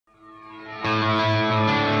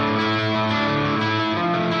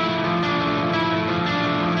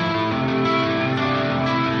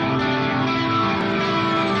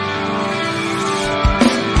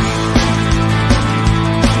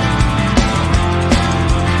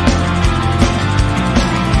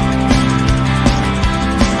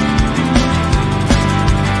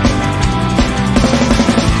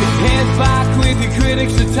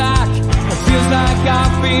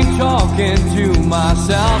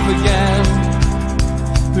myself again.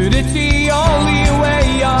 But it's the only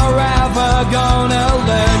way you're ever gonna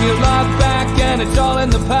learn. You look back and it's all in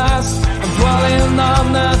the past. I'm dwelling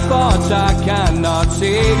on the thoughts I cannot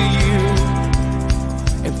say to you.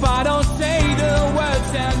 If I don't say the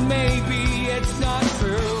words, then maybe it's not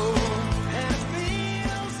true. And it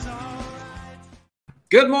feels alright.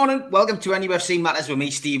 Good morning. Welcome to NUFC Matters with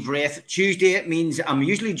me, Steve Wraith. Tuesday means I'm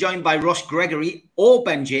usually joined by Ross Gregory or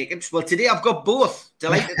Ben Jacobs. Well, today I've got both.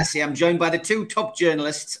 Delighted to say I'm joined by the two top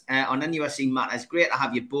journalists on NUFC Matters. Great to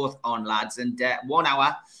have you both on, lads. And 1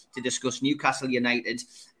 hour to discuss Newcastle United.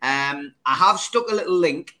 I have stuck a little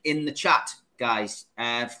link in the chat, guys,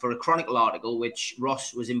 for a Chronicle article which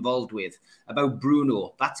Ross was involved with about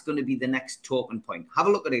Bruno. That's going to be the next talking point. Have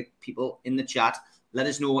a look at it, people, in the chat. Let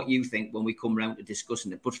us know what you think when we come round to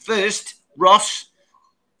discussing it. But first, Ross,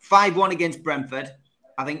 5-1 against Brentford.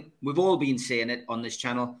 I think we've all been saying it on this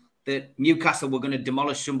channel that Newcastle were going to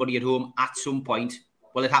demolish somebody at home at some point.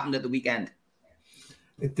 Well, it happened at the weekend.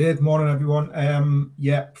 It did. Morning, everyone.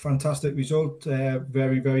 Yeah, fantastic result.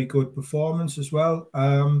 Very, very good performance as well.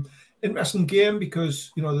 Interesting game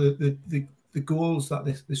because, you know, the goals that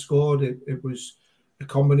they scored, it was a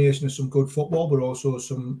combination of some good football, but also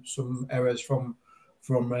some errors from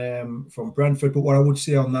Brentford. But what I would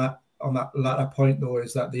say on that latter point, though,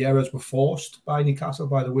 is that the errors were forced by Newcastle,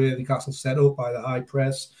 by the way Newcastle set up, by the high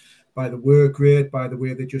press, by the work rate, by the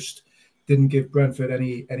way they just didn't give Brentford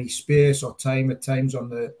any space or time at times on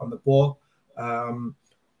the ball.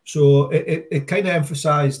 So it kind of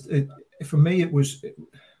emphasised it. For me, it was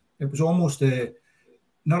almost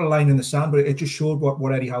not a line in the sand, but it just showed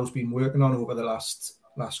what Eddie Howe's been working on over the last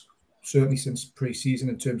certainly since pre-season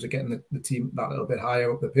in terms of getting the team that little bit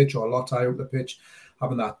higher up the pitch, or a lot higher up the pitch,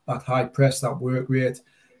 having that high press, that work rate.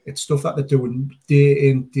 It's stuff that they're doing day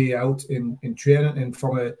in, day out in training. And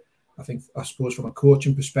I suppose from a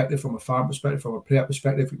coaching perspective, from a fan perspective, from a player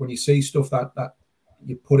perspective, when you see stuff that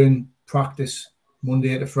you put in practice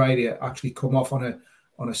Monday to Friday actually come off on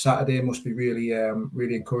a Saturday, it must be really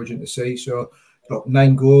really encouraging to see. So, got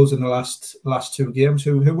 9 goals in the last 2 games.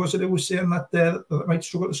 Who was it who was saying that might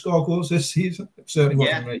struggle to score goals this season? It certainly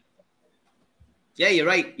wasn't me. Yeah, you're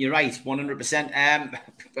right. You're right,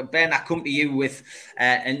 100%. Ben, I come to you with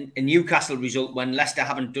a Newcastle result when Leicester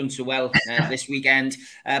haven't done so well this weekend.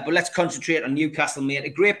 But let's concentrate on Newcastle, mate. A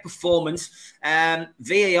great performance.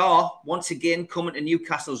 VAR, once again, coming to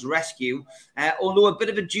Newcastle's rescue. Although a bit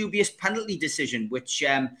of a dubious penalty decision, which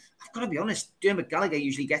I've got to be honest, Dermot Gallagher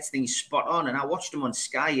usually gets things spot on. And I watched him on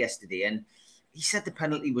Sky yesterday, and he said the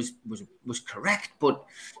penalty was correct. But,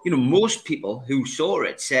 you know, most people who saw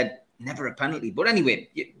it said, never a penalty. But anyway,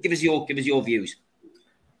 give us your views.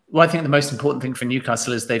 Well, I think the most important thing for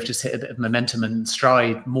Newcastle is they've just hit a bit of momentum and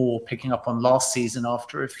stride, more picking up on last season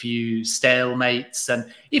after a few stalemates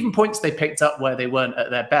and even points they picked up where they weren't at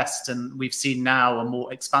their best. And we've seen now a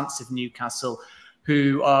more expansive Newcastle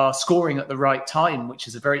who are scoring at the right time, which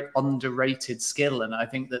is a very underrated skill. And I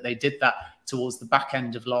think that they did that towards the back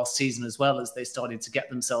end of last season as well, as they started to get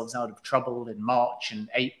themselves out of trouble in March and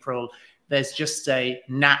April. There's just a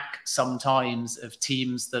knack sometimes of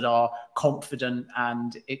teams that are confident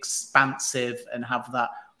and expansive and have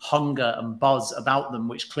that hunger and buzz about them,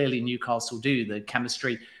 which clearly Newcastle do. The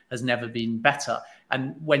chemistry has never been better.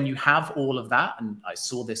 And when you have all of that, and I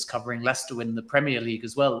saw this covering Leicester win the Premier League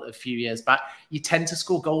as well a few years back, you tend to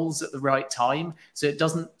score goals at the right time. So it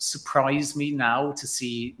doesn't surprise me now to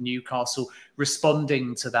see Newcastle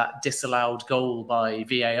responding to that disallowed goal by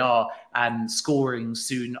VAR and scoring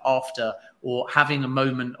soon after, or having a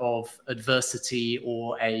moment of adversity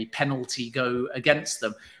or a penalty go against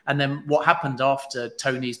them. And then what happened after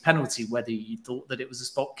Tony's penalty, whether you thought that it was a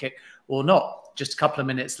spot kick or not, just a couple of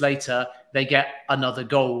minutes later, they get another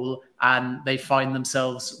goal and they find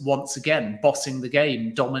themselves once again bossing the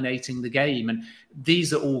game, dominating the game. And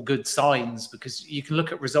these are all good signs, because you can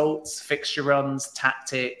look at results, fixture runs,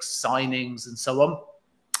 tactics, signings, and so on.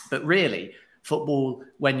 But really, football,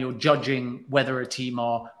 when you're judging whether a team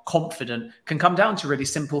are confident, can come down to really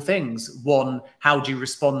simple things. One, how do you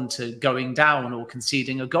respond to going down or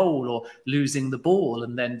conceding a goal or losing the ball?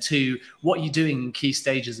 And then 2, what are you doing in key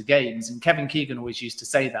stages of games? And Kevin Keegan always used to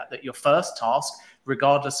say that your first task,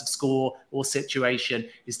 regardless of score or situation,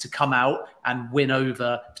 is to come out and win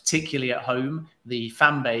over, particularly at home, the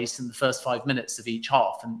fan base in the first 5 minutes of each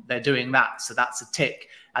half. And they're doing that. So that's a tick.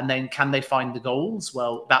 And then can they find the goals?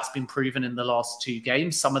 Well, that's been proven in the last 2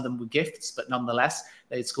 games. Some of them were gifts, but nonetheless,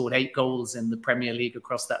 they'd scored 8 goals in the Premier League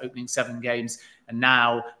across their opening 7 games. And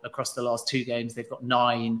now, across the last 2 games, they've got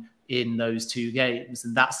 9 in those 2 games.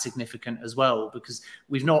 And that's significant as well, because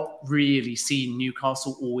we've not really seen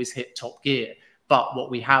Newcastle always hit top gear. But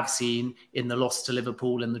what we have seen in the loss to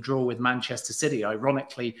Liverpool and the draw with Manchester City,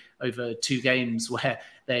 ironically, over 2 games where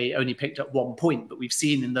they only picked up 1 point, but we've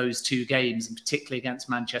seen in those 2 games, and particularly against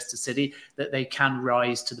Manchester City, that they can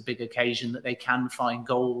rise to the big occasion, that they can find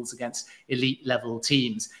goals against elite level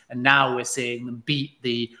teams. And now we're seeing them beat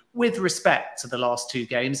the, with respect to the last 2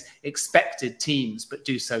 games, expected teams, but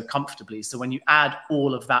do so comfortably. So when you add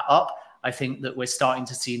all of that up, I think that we're starting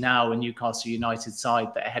to see now a Newcastle United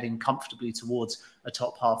side that are heading comfortably towards a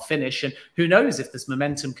top half finish. And who knows, if this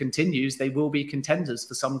momentum continues, they will be contenders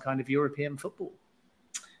for some kind of European football.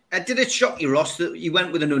 Did it shock you, Ross, that you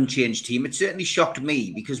went with an unchanged team? It certainly shocked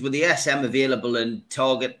me, because with the SM available and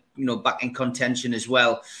Target, back in contention as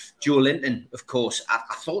well, Joe Linton, of course,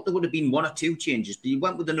 I thought there would have been 1 or 2 changes, but you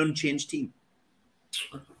went with an unchanged team.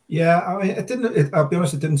 Yeah, I mean, I'll be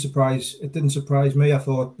honest, it didn't surprise me. I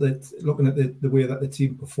thought that looking at the way that the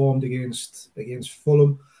team performed against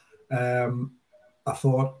Fulham, I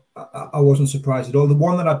thought I wasn't surprised at all. The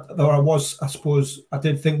one that I suppose I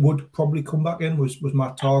did think would probably come back in was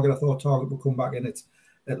Matt Target. I thought Target would come back in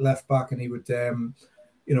at left back, and he would, Burn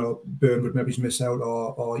would maybe miss out,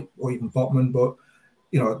 or even Botman, but.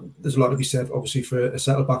 There's a lot to be said, obviously, for a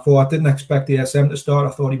settled back four. I didn't expect the SM to start.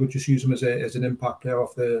 I thought he would just use him as an impact player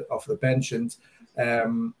off the bench and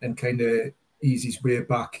kind of ease his way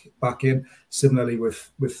back in. Similarly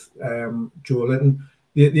with Joe Linton.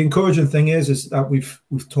 The encouraging thing is that we've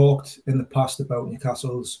talked in the past about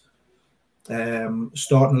Newcastle's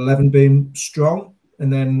starting 11 being strong,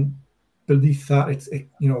 and then beneath that,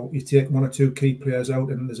 you take 1 or 2 key players out,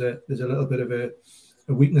 and there's a little bit of a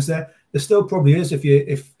weakness there. There still probably is if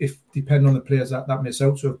depending on the players that miss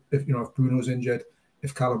out. So if Bruno's injured,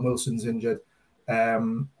 if Callum Wilson's injured, there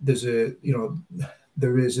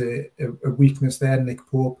is a weakness there. Nick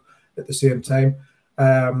Pope at the same time,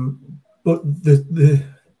 but the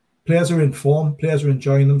players are in form. Players are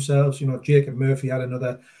enjoying themselves. Jacob Murphy had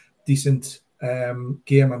another decent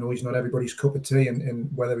game. I know he's not everybody's cup of tea, and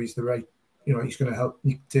whether he's the right, he's going to help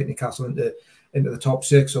take Newcastle into the top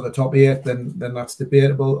 6 or the top 8, then that's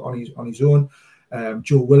debatable on his own.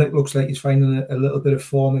 Joe Willock looks like he's finding a little bit of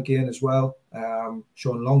form again as well.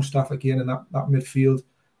 Sean Longstaff again in that midfield.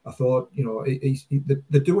 I thought,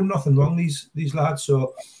 they're doing nothing wrong, these lads.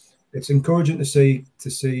 So it's encouraging to see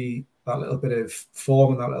that little bit of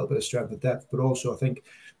form and that little bit of strength and depth. But also, I think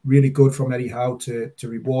really good from Eddie Howe to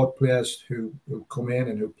reward players who come in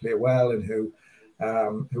and who play well, and who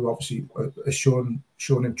obviously has shown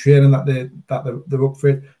in training that they're up for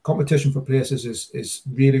it. Competition for places is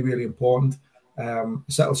really, really important. A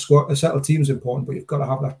settled team is important, but you've got to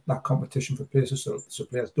have that competition for places so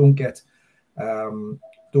players don't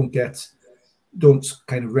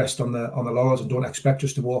kind of rest on the laurels and don't expect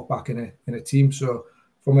us to walk back in a team. So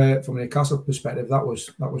from a Newcastle perspective, that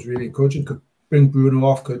was really encouraging. Could bring Bruno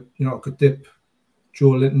off, could dip Joe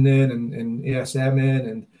Linton in and ASM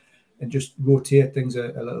in and just rotate things a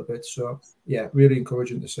little bit. So, yeah, really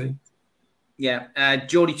encouraging to see. Yeah.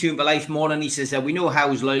 Jody Toomber Life morning. He says, we know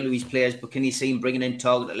Howe's loyal to his players, but can you see him bringing in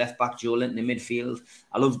Target at left back, Joe Linton in midfield?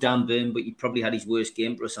 I love Dan Burn, but he probably had his worst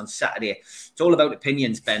game for us on Saturday. It's all about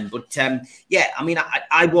opinions, Ben. But, I mean,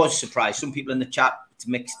 I was surprised. Some people in the chat, it's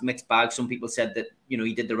mixed bag. Some people said that,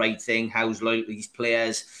 he did the right thing. Howe's loyal to his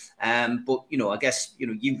players. But, I guess,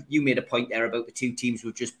 you made a point there about the 2 teams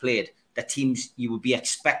we've just played. The teams you would be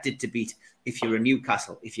expected to beat if you're a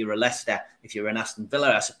Newcastle, if you're a Leicester, if you're an Aston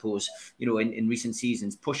Villa, I suppose, in recent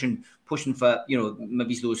seasons, pushing for,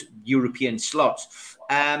 maybe those European slots.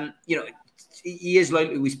 He is loyal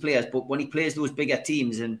to his players, but when he plays those bigger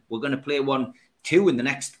teams, and we're going to play 1-2 in the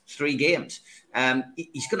next 3 games,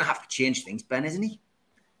 he's going to have to change things, Ben, isn't he?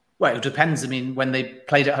 Well, it depends. I mean, when they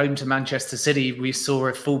played at home to Manchester City, we saw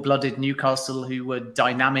a full-blooded Newcastle who were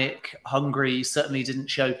dynamic, hungry, certainly didn't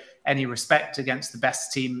show any respect against the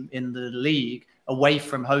best team in the league. Away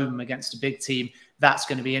from home against a big team, that's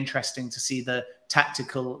going to be interesting to see the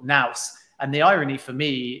tactical nous. And the irony for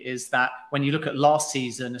me is that when you look at last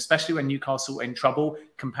season, especially when Newcastle were in trouble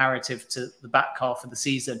comparative to the back half of the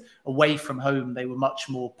season, away from home, they were much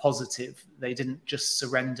more positive. They didn't just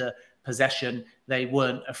surrender possession. They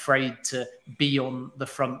weren't afraid to be on the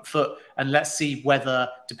front foot. And let's see whether,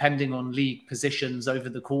 depending on league positions over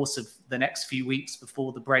the course of the next few weeks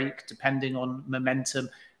before the break, depending on momentum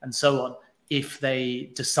and so on, if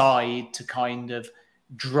they decide to kind of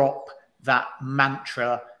drop that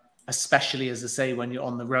mantra, especially, as I say, when you're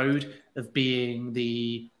on the road, of being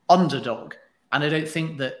the underdog. And I don't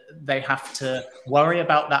think that they have to worry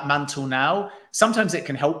about that mantle now. Sometimes it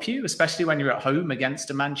can help you, especially when you're at home against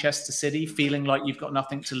a Manchester City, feeling like you've got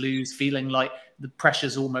nothing to lose, feeling like the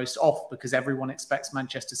pressure's almost off because everyone expects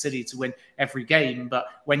Manchester City to win every game. But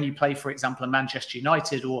when you play, for example, a Manchester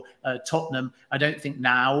United or Tottenham, I don't think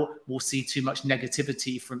now we'll see too much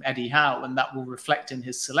negativity from Eddie Howe, and that will reflect in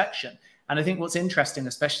his selection. And I think what's interesting,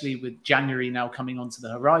 especially with January now coming onto the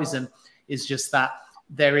horizon, is just that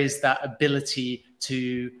there is that ability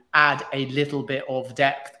to add a little bit of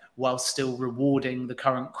depth while still rewarding the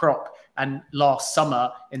current crop. And last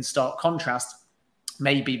summer, in stark contrast,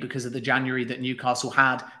 maybe because of the January that Newcastle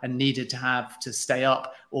had and needed to have to stay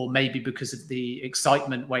up, or maybe because of the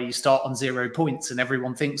excitement where you start on 0 points and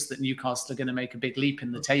everyone thinks that Newcastle are going to make a big leap in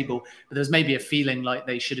the table. But there's maybe a feeling like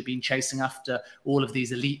they should have been chasing after all of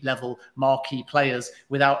these elite level marquee players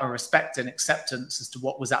without a respect and acceptance as to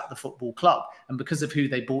what was at the football club. And because of who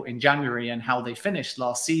they bought in January and how they finished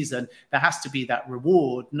last season, there has to be that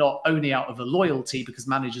reward, not only out of a loyalty, because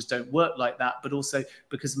managers don't work like that, but also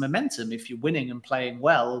because of momentum. If you're winning and playing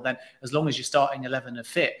well, then as long as your starting 11 are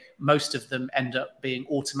fit, most of them end up being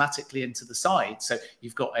automatically into the side. So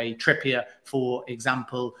you've got a Trippier, for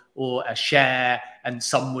example, or a Schär, and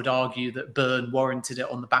some would argue that Burn warranted it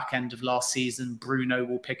on the back end of last season. Bruno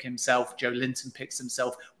will pick himself. Joe Linton picks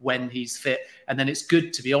himself when he's fit. And then it's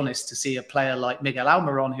good, to be honest, to see a player like Miguel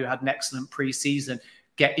Almiron, who had an excellent pre-season,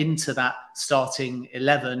 get into that starting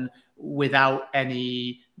 11 without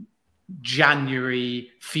any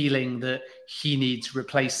January feeling that he needs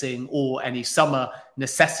replacing or any summer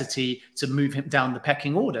necessity to move him down the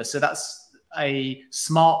pecking order. So that's a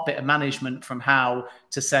smart bit of management from Howe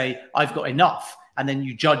to say, I've got enough. And then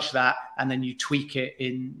you judge that and then you tweak it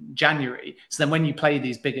in January. So then when you play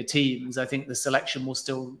these bigger teams, I think the selection will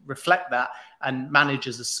still reflect that. And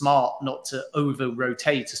managers are smart not to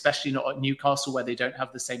over-rotate, especially not at Newcastle where they don't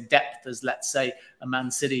have the same depth as, let's say, a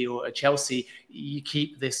Man City or a Chelsea. You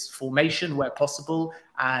keep this formation where possible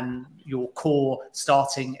and your core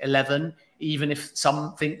starting 11, even if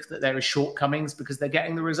some think that there are shortcomings because they're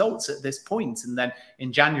getting the results at this point. And then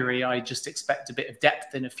in January, I just expect a bit of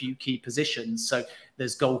depth in a few key positions. So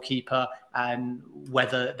there's goalkeeper, and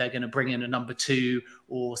whether they're going to bring in a number 2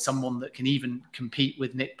 or someone that can even compete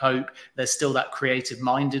with Nick Pope. There's still that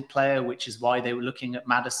creative-minded player, which is why they were looking at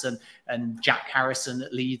Maddison and Jack Harrison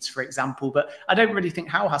at Leeds, for example. But I don't really think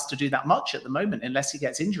Howe has to do that much at the moment unless he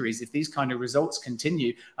gets injuries. If these kind of results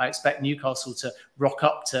continue, I expect Newcastle to rock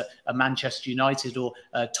up to a Manchester United or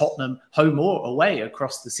Tottenham, home or away,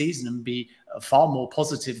 across the season and be far more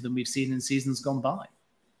positive than we've seen in seasons gone by.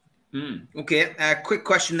 Okay, quick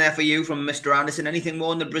question there for you from Mr. Anderson. Anything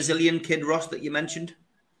more on the Brazilian kid, Ross, that you mentioned?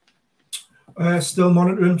 Still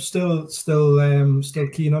monitoring, still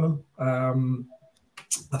keen on him.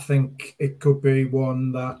 I think it could be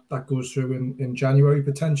one that goes through in January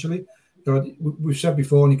potentially. We've said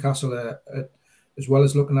before, Newcastle, as well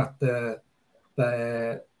as looking at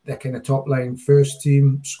their kind of top line first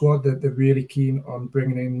team squad, they're really keen on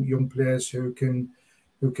bringing in young players who can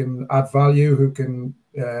add value, who can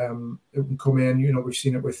come in. You know, we've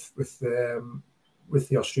seen it with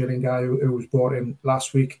the Australian guy who was brought in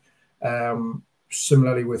last week.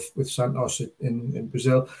 Similarly with Santos in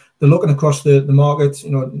Brazil, they're looking across the market.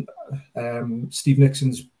 You know, Steve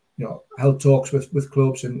Nixon's held talks with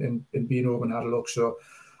clubs and been over and had a look. So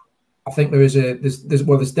I think there's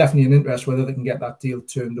definitely an interest. Whether they can get that deal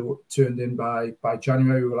turned in by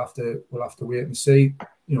January, we'll have to wait and see.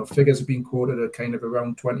 You know, figures have been quoted at kind of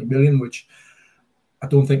around 20 million, which I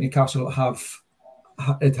don't think Newcastle have.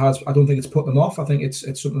 It has. I don't think it's put them off. I think it's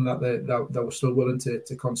something that they were still willing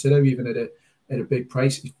to consider, even at a big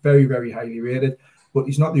price. He's very, very highly rated, but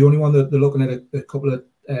he's not the only one. They're looking at a couple of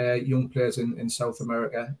young players in South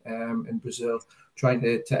America, in Brazil, trying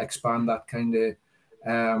to expand that kind of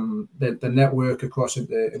the network across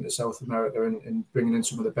into South America and bringing in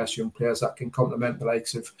some of the best young players that can complement the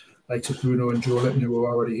likes of Bruno and Joe Linton, who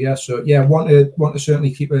are already here. So yeah, want to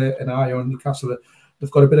certainly keep an eye on Newcastle. They've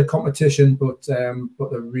got a bit of competition, but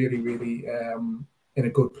they're really, really in a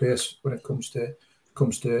good place when it comes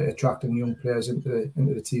to attracting young players into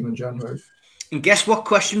the team in January. And guess what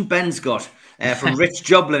question Ben's got from Rich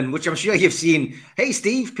Joblin, which I'm sure you've seen. Hey,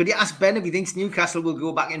 Steve, could you ask Ben if he thinks Newcastle will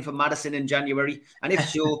go back in for Maddison in January? And if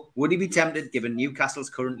so, would he be tempted given Newcastle's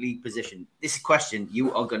current league position? This question,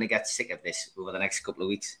 you are going to get sick of this over the next couple of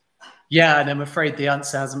weeks. Yeah, and I'm afraid the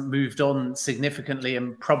answer hasn't moved on significantly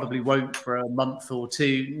and probably won't for a month or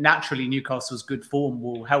two. Naturally, Newcastle's good form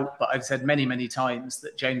will help, but I've said many, many times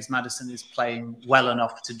that James Maddison is playing well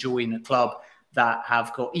enough to join a club that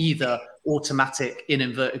have got either automatic, in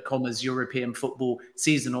inverted commas, European football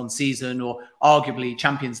season on season, or arguably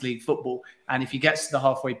Champions League football. And if he gets to the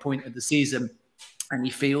halfway point of the season and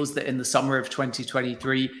he feels that in the summer of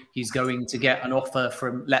 2023, he's going to get an offer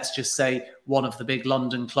from, let's just say, one of the big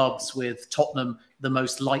London clubs, with Tottenham the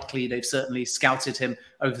most likely, they've certainly scouted him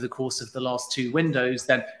over the course of the last 2 windows,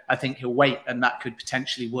 then I think he'll wait, and that could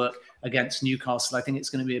potentially work against Newcastle. I think it's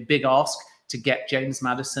going to be a big ask to get James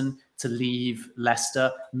Maddison to leave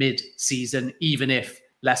Leicester mid-season, even if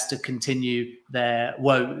Leicester continue their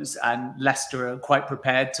woes. And Leicester are quite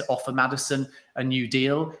prepared to offer Maddison a new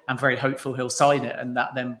deal. I'm very hopeful he'll sign it, and that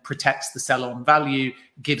then protects the sell-on value,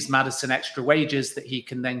 gives Maddison extra wages that he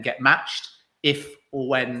can then get matched if or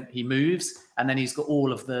when he moves. And then he's got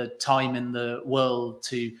all of the time in the world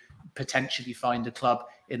to potentially find a club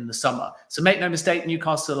in the summer. So make no mistake,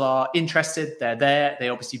 Newcastle are interested. They're there. They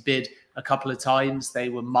obviously bid a couple of times. They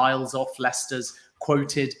were miles off Leicester's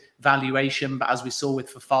quoted valuation, but as we saw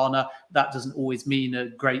with Fofana, that doesn't always mean a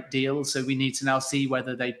great deal. So we need to now see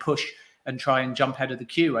whether they push and try and jump ahead of the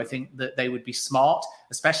queue. I think that they would be smart,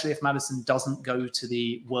 especially if Maddison doesn't go to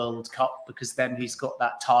the World Cup, because then he's got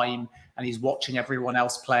that time and he's watching everyone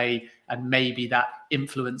else play, and maybe that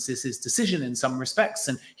influences his decision in some respects.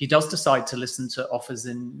 And he does decide to listen to offers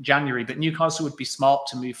in January, but Newcastle would be smart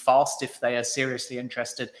to move fast if they are seriously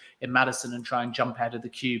interested in Maddison and try and jump ahead of the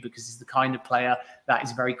queue, because he's the kind of player that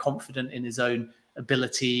is very confident in his own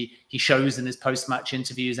ability. He shows in his post-match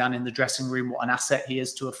interviews and in the dressing room what an asset he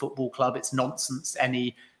is to a football club. It's nonsense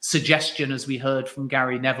any suggestion, as we heard from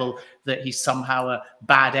Gary Neville, that he's somehow a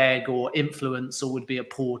bad egg or influence or would be a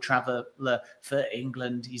poor traveller for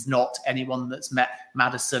England. He's not. Anyone that's met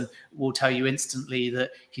Maddison will tell you instantly that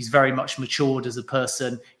he's very much matured as a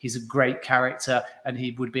person. He's a great character, and he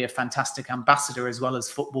would be a fantastic ambassador as well as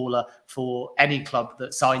footballer for any club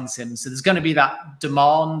that signs him. So there's going to be that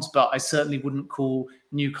demand, but I certainly wouldn't call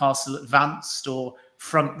Newcastle advanced or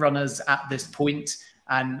front runners at this point.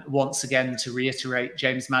 And once again, to reiterate,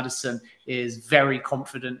 James Maddison is very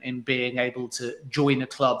confident in being able to join a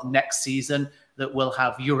club next season that will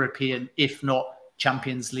have European, if not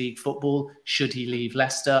Champions League football, should he leave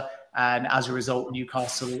Leicester. And as a result,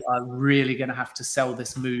 Newcastle are really going to have to sell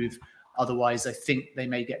this move. Otherwise, I think they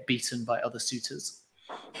may get beaten by other suitors.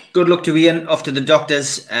 Good luck to Ian, off to the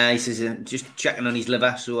doctors. He says just checking on his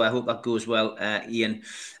liver, so I hope that goes well, Ian.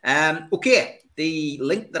 Okay. The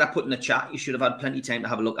link that I put in the chat, you should have had plenty of time to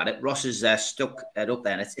have a look at it. Ross has stuck it up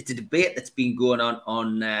there. And it's a debate that's been going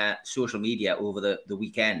on social media over the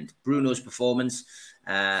weekend. Bruno's performance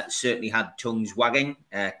certainly had tongues wagging.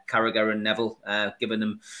 Carragher and Neville giving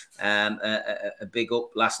him a big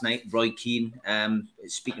up last night. Roy Keane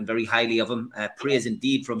speaking very highly of him. Praise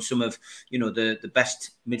indeed from some of the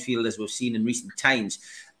best midfielders we've seen in recent times.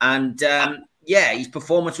 And yeah, his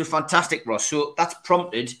performance was fantastic, Ross. So that's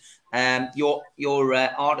prompted your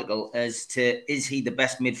article as to, is he the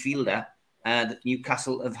best midfielder that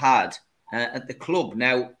Newcastle have had at the club?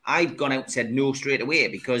 Now, I've gone out and said no straight away,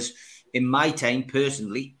 because in my time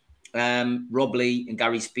personally, Rob Lee and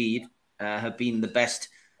Gary Speed have been the best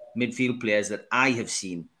midfield players that I have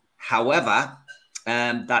seen. However,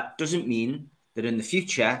 that doesn't mean that in the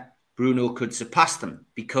future Bruno could surpass them,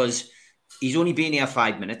 because he's only been here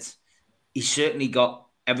 5 minutes. He's certainly got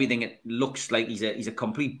everything. It looks like he's a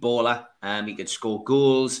complete baller. He could score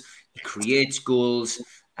goals. He creates goals.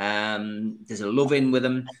 There's a love in with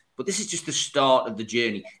him. But this is just the start of the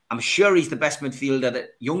journey. I'm sure he's the best midfielder that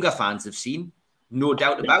younger fans have seen. No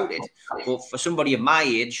doubt about it. But for somebody of my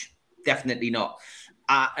age, definitely not.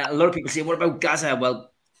 A lot of people say, what about Gaza?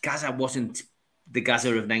 Well, Gaza wasn't the Gaza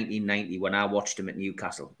of 1990 when I watched him at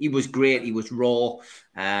Newcastle. He was great. He was raw.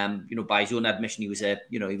 By his own admission, he was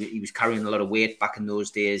he was carrying a lot of weight back in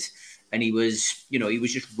those days, and he was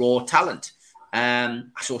just raw talent. I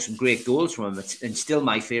saw some great goals from him, and still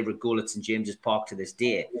my favourite goal at St James's Park to this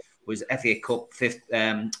day was FA Cup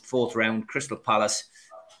fourth round, Crystal Palace,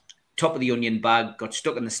 top of the onion bag, got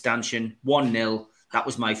stuck in the stanchion, 1-0. That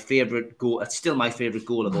was my favourite goal. It's still my favourite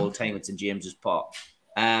goal of all time at St James's Park.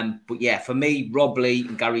 But yeah, for me, Rob Lee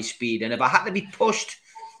and Gary Speed, and if I had to be pushed,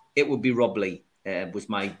 it would be Rob Lee. Is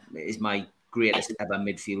my greatest ever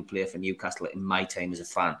midfield player for Newcastle in my time as a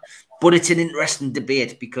fan. But it's an interesting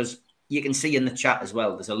debate, because you can see in the chat as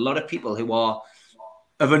well, there's a lot of people who are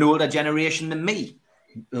of an older generation than me.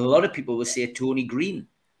 A lot of people will say Tony Green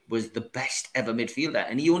was the best ever midfielder,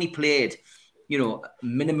 and he only played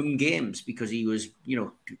minimum games because he was,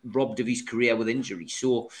 robbed of his career with injury.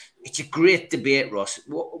 So it's a great debate, Ross.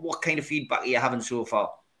 What kind of feedback are you having so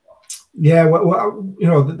far? Yeah, well, you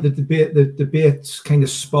know, the debate's kind of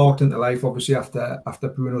sparked into life, obviously after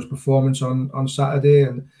Bruno's performance on Saturday,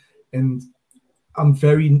 and I'm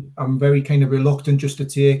very kind of reluctant just to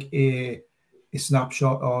take a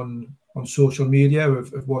snapshot on social media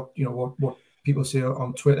of what, you know, what people say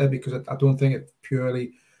on Twitter, because I don't think it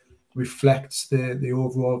purely reflects the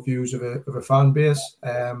overall views of a fan base,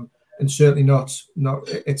 and certainly not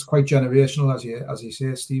it's quite generational, as you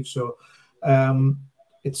say, Steve. So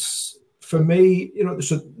it's, for me, you know,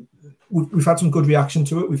 so we've had some good reaction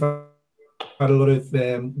to it. We've had a lot of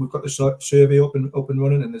we've got the survey up and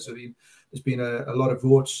running, and there's been a lot of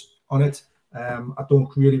votes on it. I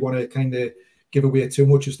don't really want to kind of give away too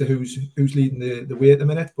much as to who's leading the way at the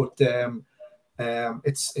minute, but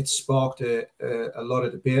it's sparked a lot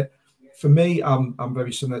of debate. For me, I'm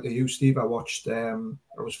very similar to you, Steve. I watched. I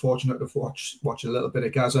was fortunate to watch a little bit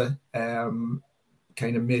of Gaza,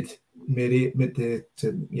 kind of mid to late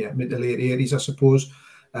 80s, I suppose.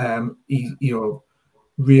 He, you know,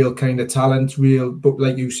 real kind of talent, real, but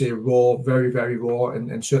like you say, raw, very, very raw,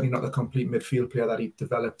 and certainly not the complete midfield player that he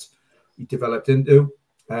developed into.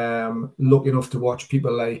 Lucky enough to watch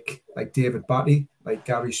people like David Batty, like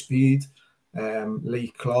Gary Speed,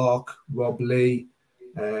 Lee Clark, Rob Lee,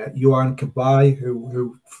 Johan Cabaye,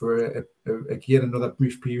 who for again another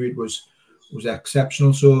brief period was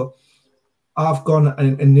exceptional. So I've gone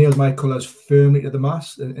and nailed my colours firmly to the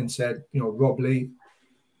mast and said, you know, Rob Lee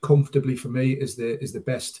comfortably for me is the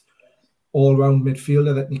best all-round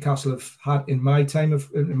midfielder that Newcastle have had in my time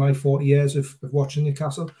in my 40 years of watching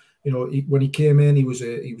Newcastle. You know, when he came in, he was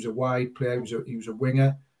a wide player. He was a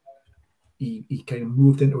winger. He kind of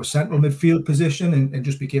moved into a central midfield position and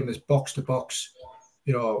just became this box-to-box,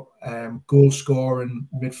 you know, goal scoring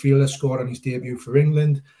midfielder. Scored on his debut for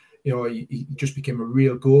England. You know, he just became a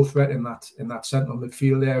real goal threat in that central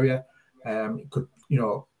midfield area. He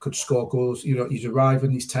could score goals. You know, he's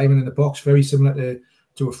arriving, his timing in the box, very similar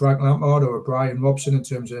to a Frank Lampard or a Brian Robson in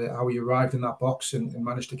terms of how he arrived in that box and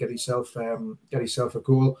managed to get himself a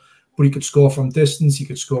goal. But he could score from distance. He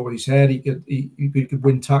could score with his head. He could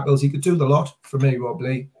win tackles. He could do the lot for me, Rob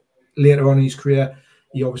Lee. Later on in his career,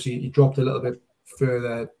 he dropped a little bit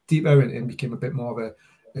further deeper and became a bit more of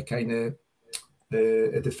a kind of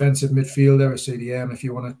a defensive midfielder, a CDM, if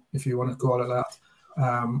you want to call it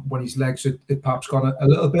that. When his legs had perhaps gone a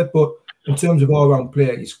little bit, but in terms of all-round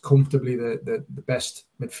player, he's comfortably the best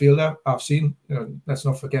midfielder I've seen. You know, let's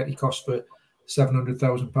not forget he cost for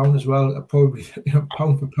 £700,000 as well. Probably, you know,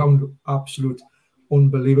 pound for pound, absolute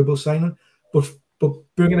unbelievable signing. But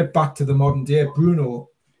bringing it back to the modern day, Bruno,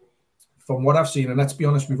 from what I've seen, and let's be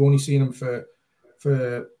honest, we've only seen him for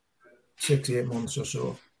 6-8 months or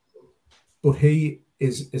so. But he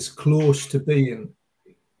is close to being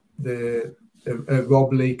a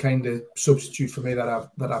Rob Lee kind of substitute for me that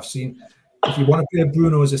I've seen. If you want to play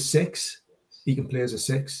Bruno as a 6, he can play as a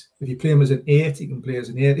 6. If you play him as an 8, he can play as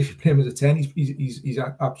an 8. If you play him as a 10, he's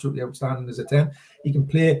absolutely outstanding as a 10. He can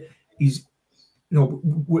play. He's, you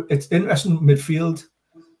know, it's interesting midfield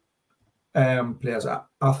players.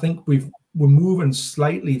 I think we're moving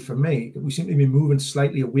slightly. For me, we seem to be moving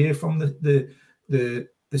slightly away from the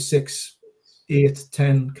 6, 8,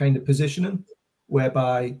 10 kind of positioning,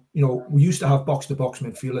 whereby, you know, we used to have box-to-box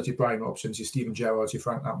midfielders, your Brian Robsons, your Steven Gerrards, your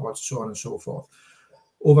Frank Lampard, so on and so forth.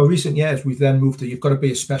 Over recent years, we've then moved to, you've got to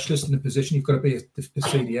be a specialist in the position, you've got to be a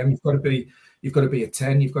CDM, you've got to be a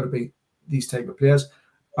 10, you've got to be these type of players.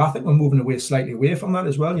 I think we're moving slightly away from that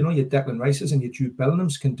as well. You know, your Declan Rices and your Jude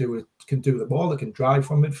Bellinghams can do the ball. They can drive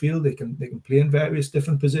from midfield. They can play in various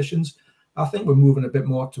different positions. I think we're moving a bit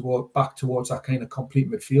more back towards that kind of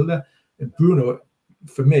complete midfielder. And Bruno,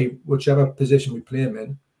 for me, whichever position we play him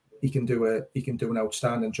in, he can do an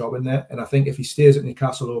outstanding job in there. And I think if he stays at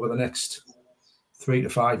Newcastle over the next 3 to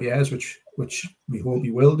 5 years, which we hope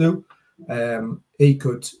he will do, he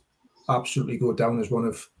could absolutely go down as one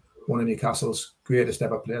of Newcastle's greatest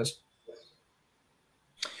ever players.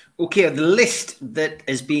 Okay, the list that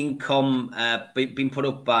has been put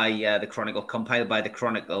up by the Chronicle, compiled by the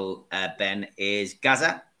Chronicle, Ben, is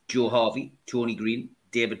Gaza, Joe Harvey, Tony Green,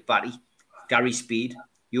 David Batty, Gary Speed,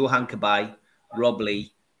 Johan Cabaye, Rob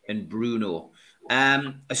Lee, and Bruno.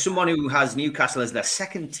 As someone who has Newcastle as their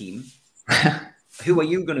second team, who are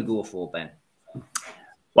you going to go for, Ben?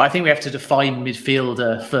 Well, I think we have to define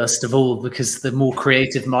midfielder first of all, because the more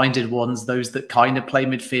creative-minded ones, those that kind of play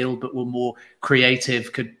midfield but will more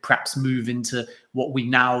creative, could perhaps move into what we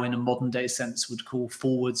now in a modern day sense would call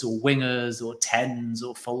forwards or wingers or 10s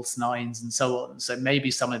or false 9s and so on. So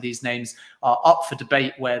maybe some of these names are up for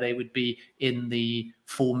debate where they would be in the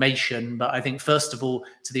formation. But I think, first of all,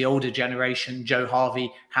 to the older generation, Joe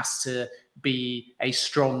Harvey has to be a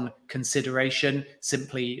strong consideration,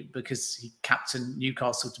 simply because he captained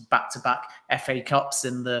Newcastle to back-to-back FA Cups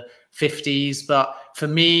in the 50s. But for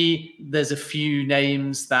me, there's a few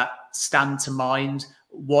names that stand to mind.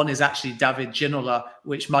 One is actually David Ginola,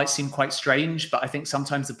 which might seem quite strange, but I think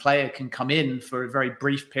sometimes a player can come in for a very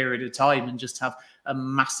brief period of time and just have a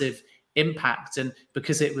massive impact. And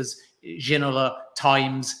because it was Ginola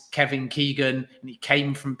times Kevin Keegan, and he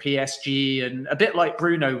came from PSG, and a bit like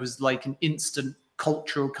Bruno was like an instant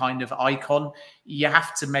cultural kind of icon, you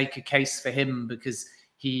have to make a case for him because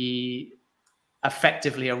he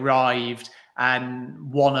effectively arrived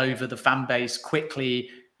and won over the fan base quickly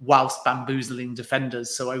whilst bamboozling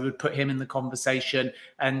defenders. So I would put him in the conversation,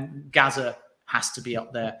 and Gaza has to be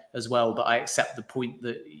up there as well. But I accept the point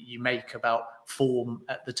that you make about form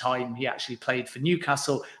at the time he actually played for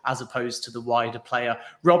Newcastle as opposed to the wider player.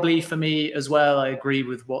 Rob Lee for me as well. I agree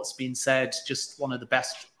with what's been said. Just one of the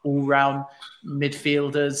best all-round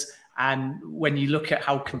midfielders. And when you look at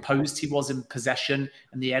how composed he was in possession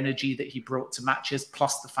and the energy that he brought to matches,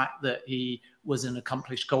 plus the fact that he was an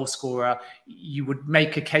accomplished goal scorer, you would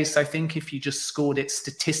make a case, I think, if you just scored it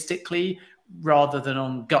statistically rather than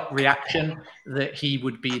on gut reaction, that he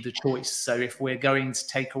would be the choice. So if we're going to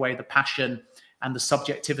take away the passion and the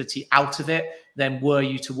subjectivity out of it, then were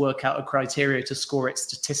you to work out a criteria to score it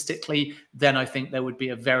statistically, then I think there would be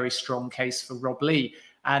a very strong case for Rob Lee.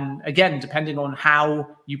 And again, depending on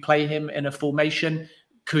how you play him in a formation,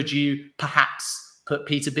 could you perhaps put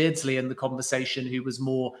Peter Beardsley in the conversation, who was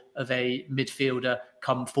more of a midfielder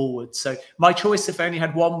come forward? So my choice, if I only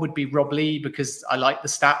had one, would be Rob Lee, because I like the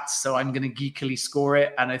stats, so I'm going to geekily score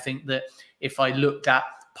it. And I think that if I looked at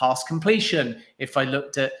pass completion, if I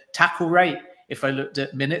looked at tackle rate, if I looked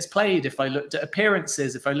at minutes played, if I looked at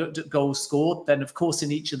appearances, if I looked at goals scored, then of course in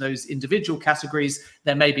each of those individual categories,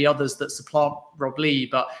 there may be others that supplant Rob Lee.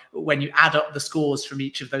 But when you add up the scores from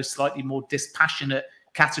each of those slightly more dispassionate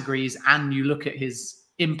categories and you look at his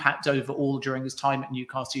impact overall during his time at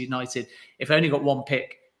Newcastle United, if I only got one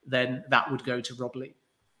pick, then that would go to Rob Lee.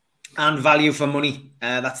 And value for money.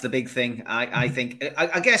 That's the big thing, I think.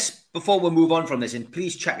 I guess before we move on from this, and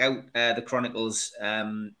please check out the Chronicles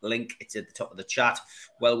link. It's at the top of the chat.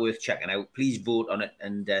 Well worth checking out. Please vote on it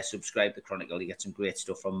and subscribe to the Chronicle. You get some great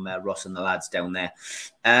stuff from Ross and the lads down there.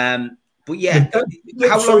 But yeah,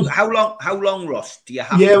 how long, Ross, do you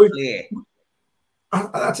have to play?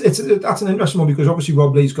 That's an interesting one, because obviously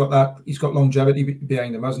Rob Lee's got that. He's got longevity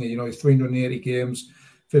behind him, hasn't he? You know, he's 380 games.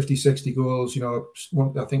 50, 60 goals, you know,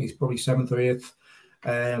 I think he's probably 7th or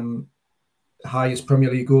 8th highest Premier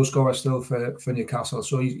League goal scorer still for Newcastle.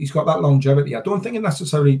 So he's got that longevity. I don't think it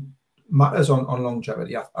necessarily matters on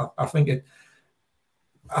longevity. I think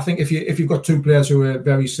if you've got two players who are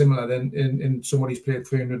very similar, then in somebody's played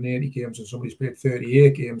 380 games and somebody's played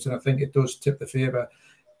 38 games, and I think it does tip the favour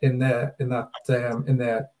in their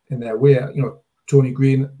way. You know, Tony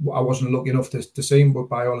Green, I wasn't lucky enough to see him, but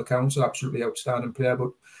by all accounts, an absolutely outstanding player.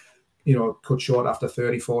 But you know, cut short after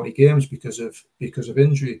 30, 40 games because of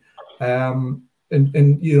injury. And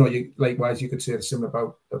you know, likewise, you could say the same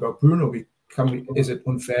about Bruno. Is it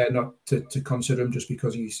unfair not to consider him just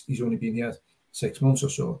because he's only been here 6 months or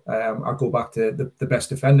so? I'll go back to the best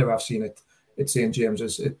defender I've seen at St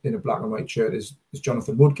James's in a black and white shirt is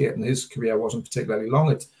Jonathan Woodgate, and his career wasn't particularly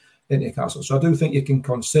long at Newcastle. So I do think you can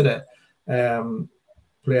consider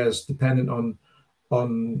players dependent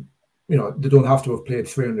on you know, they don't have to have played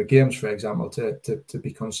 300 games, for example, to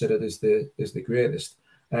be considered as the greatest.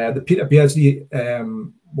 The Peter Beardsley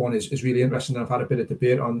one is really interesting. I've had a bit of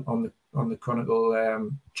debate on the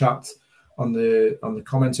Chronicle chat on the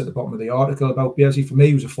comments at the bottom of the article about Beardsley. For me,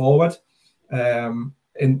 he was a forward.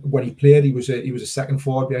 And when he played, he was a second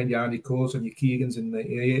forward behind your Andy Coles and your Keegans in the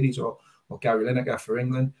 80s or Gary Lineker for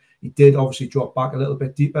England. He did obviously drop back a little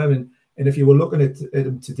bit deeper, and if you were looking at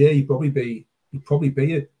him today, he'd probably be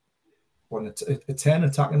a 10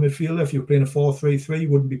 attacking midfielder. If you were playing a 4-3-3, he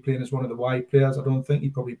wouldn't be playing as one of the wide players. I don't think he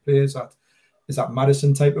probably plays that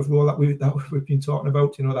Madison type of role that we've been talking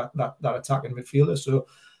about. You know, that attacking midfielder. So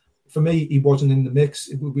for me, he wasn't in the mix.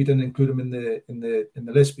 We didn't include him in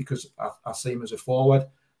the list because I see him as a forward.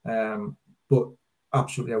 But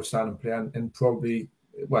absolutely outstanding player, and probably,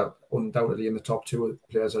 well, undoubtedly in the top two of the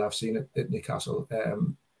players that I've seen at Newcastle,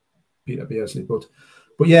 Peter Beardsley.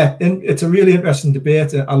 But yeah, it's a really interesting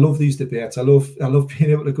debate. I love these debates. I love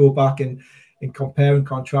being able to go back and, in compare and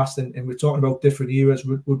contrast, and we're talking about different eras.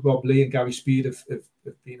 Would Rob Lee and Gary Speed have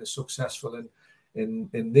been as successful in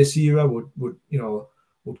this era?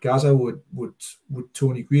 Would Gazza, would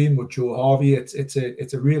Tony Green, would Joe Harvey? It's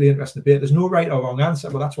a really interesting debate. There's no right or wrong answer,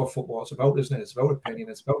 but that's what football is about, isn't it? It's about opinion,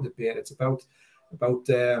 it's about debate, it's about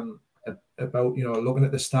looking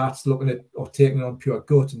at the stats, looking at or taking on pure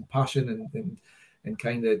gut and passion and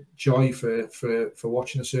kind of joy for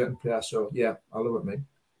watching a certain player. So yeah, I love it, mate.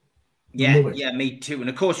 Yeah, me too. And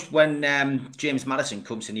of course, when James Maddison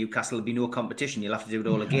comes to Newcastle, there'll be no competition. You'll have to do it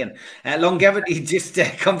all again. Longevity just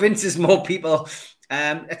convinces more people.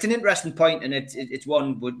 It's an interesting point, and it's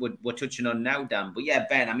one we're touching on now, Dan. But yeah,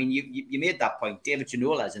 Ben, I mean, you made that point. David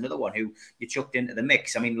Ginola is another one who you chucked into the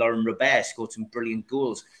mix. I mean, Laurent Robert scored some brilliant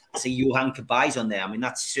goals. I see Johan Kabai's on there. I mean,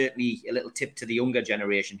 that's certainly a little tip to the younger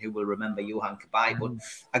generation who will remember Johan Cabaye. But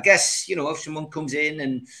I guess, if someone comes in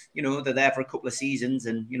and, they're there for a couple of seasons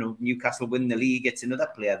and, Newcastle win the league, it's another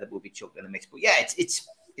player that will be chucked in the mix. But yeah, it's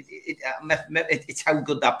how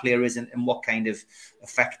good that player is and what kind of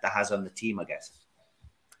effect that has on the team, I guess.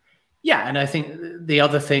 Yeah, and I think the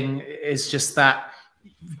other thing is just that,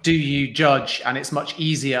 do you judge? And it's much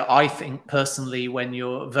easier, I think, personally, when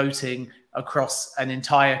you're voting across an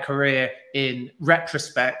entire career in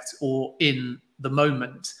retrospect or in the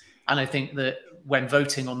moment. And I think that when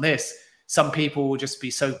voting on this, some people will just be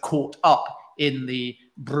so caught up in the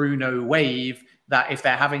Bruno wave that if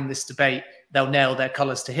they're having this debate, they'll nail their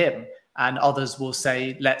colours to him. And others will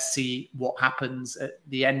say, let's see what happens at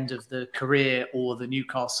the end of the career or the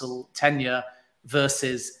Newcastle tenure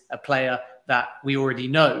versus a player that we already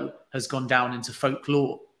know has gone down into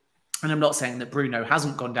folklore. And I'm not saying that Bruno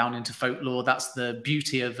hasn't gone down into folklore. That's the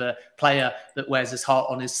beauty of a player that wears his heart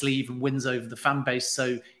on his sleeve and wins over the fan base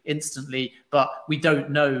so instantly. But we don't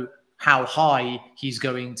know how high he's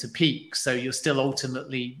going to peak. So you're still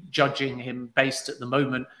ultimately judging him based at the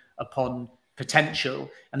moment upon potential.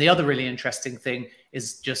 And the other really interesting thing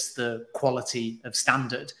is just the quality of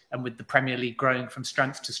standard. And with the Premier League growing from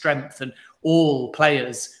strength to strength and all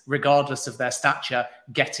players, regardless of their stature,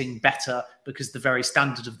 getting better because the very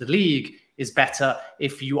standard of the league is better.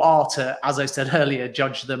 If you are to, as I said earlier,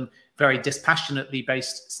 judge them very dispassionately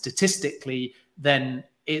based statistically, then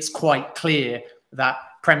it's quite clear that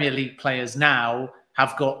Premier League players now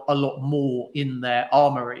have got a lot more in their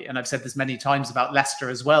armoury. And I've said this many times about Leicester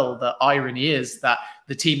as well. The irony is that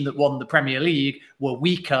the team that won the Premier League were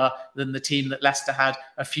weaker than the team that Leicester had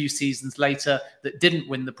a few seasons later that didn't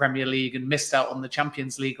win the Premier League and missed out on the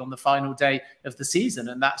Champions League on the final day of the season.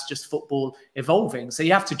 And that's just football evolving. So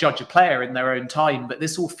you have to judge a player in their own time, but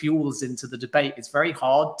this all fuels into the debate. It's very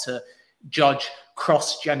hard to judge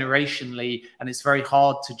cross-generationally, and it's very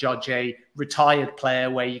hard to judge a retired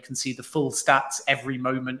player where you can see the full stats every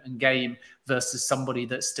moment and game versus somebody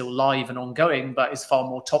that's still live and ongoing but is far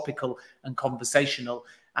more topical and conversational.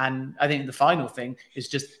 And I think the final thing is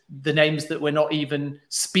just the names that we're not even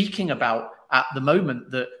speaking about at the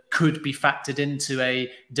moment that could be factored into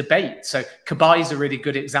a debate. So Cabaye is a really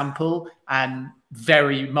good example and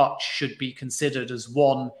very much should be considered as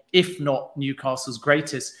one, if not Newcastle's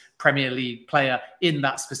greatest Premier League player in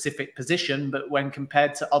that specific position. But when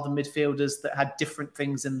compared to other midfielders that had different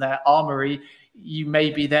things in their armoury, you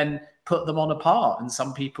maybe then put them on a par, and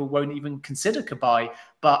some people won't even consider Cabaye.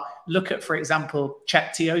 But look at, for example, Cheick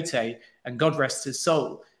Tiote, and God rest his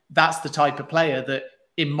soul. That's the type of player that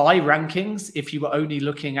in my rankings, if you were only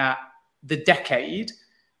looking at the decade,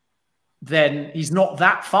 then he's not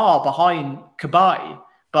that far behind Cabaye,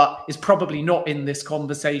 but is probably not in this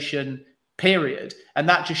conversation, period. And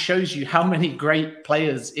that just shows you how many great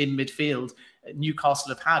players in midfield Newcastle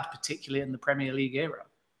have had, particularly in the Premier League era.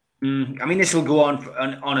 I mean, this will go on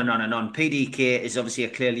and on and on. PDK is obviously a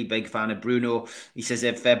clearly big fan of Bruno. He says,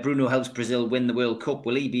 if Bruno helps Brazil win the World Cup,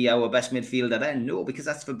 will he be our best midfielder then? No, because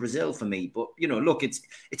that's for Brazil for me. But, look, it's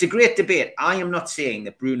a great debate. I am not saying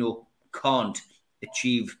that Bruno can't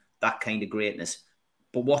achieve that kind of greatness.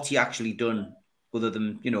 But what's he actually done other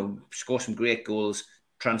than, score some great goals,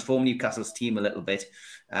 transform Newcastle's team a little bit?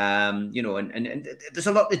 And there's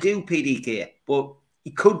a lot to do, PDK. But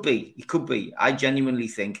He could be. I genuinely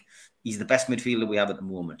think he's the best midfielder we have at the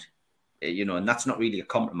moment. And that's not really a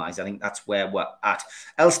compromise. I think that's where we're at.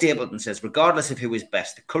 L. Stapleton says, regardless of who is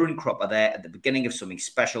best, the current crop are there at the beginning of something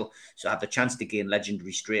special, so have the chance to gain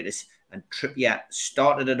legendary status, and Trippier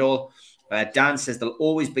started it all. Dan says there'll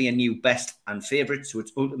always be a new best and favourite, so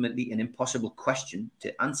it's ultimately an impossible question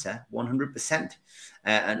to answer 100%.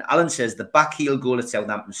 And Alan says the back heel goal at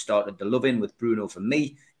Southampton started the love-in with Bruno for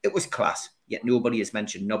me. It was class, yet nobody has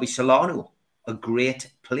mentioned Nobby Solano, a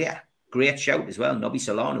great player. Great shout as well, Nobby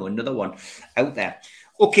Solano, another one out there.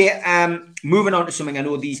 Okay, moving on to something I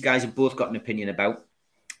know these guys have both got an opinion about.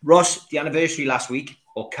 Ross, the anniversary last week,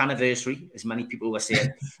 or caniversary, as many people were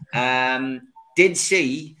saying, did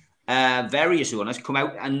see various owners come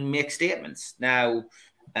out and make statements. Now,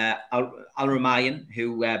 Al Ramayan,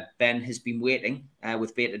 who Ben has been waiting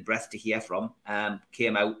with bated breath to hear from,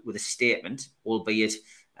 came out with a statement, albeit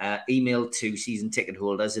emailed to season ticket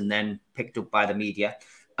holders and then picked up by the media.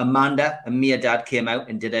 Amanda and Mirdad came out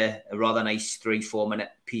and did a rather nice 3-4 minute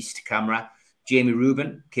piece to camera. Jamie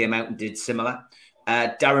Rubin came out and did similar.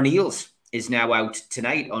 Darren Eales is now out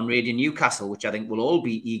tonight on Radio Newcastle, which I think we'll all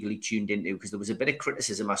be eagerly tuned into, because there was a bit of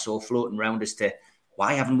criticism I saw floating around as to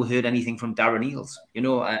why haven't we heard anything from Darren Eales? You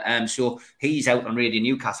know, so he's out on Radio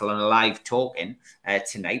Newcastle on a live talking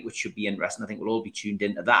tonight, which should be interesting. I think we'll all be tuned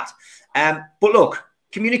into that. But look,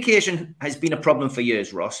 communication has been a problem for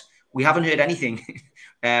years, Ross. We haven't heard anything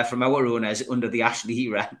from our owners under the Ashley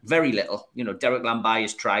era. Very little. You know, Derek Lambay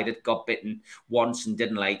has tried it, got bitten once and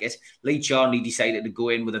didn't like it. Lee Charnley decided to go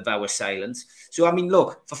in with a vow of silence. So, I mean,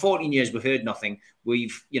 look, for 14 years, we've heard nothing.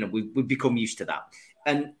 We've become used to that.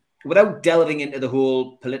 And without delving into the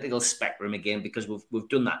whole political spectrum again, because we've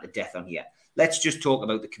done that to death on here, let's just talk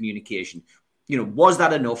about the communication. You know, was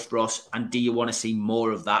that enough, Ross? And do you want to see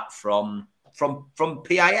more of that from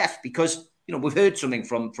PIF? Because, you know, we've heard something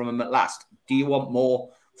from them at last. Do you want more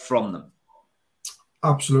from them?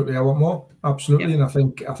 Absolutely, I want more. Absolutely, yeah.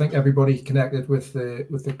 And I think everybody connected with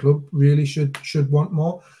the club really should want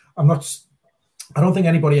more. I don't think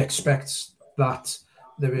anybody expects that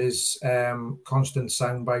there is constant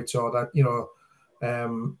sound bites, or that, you know,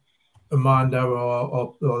 Amanda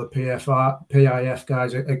or the PIF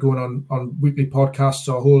guys are going on weekly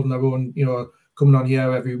podcasts or holding their own, you know, coming on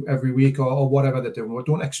here every week or whatever they're doing. We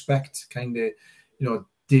don't expect kind of, you know,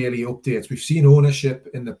 daily updates. We've seen ownership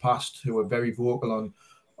in the past who are very vocal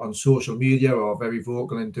on social media, or very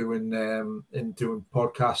vocal in doing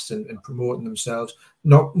podcasts and promoting themselves.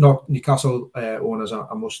 Not Newcastle owners,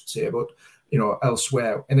 I must say, but, you know,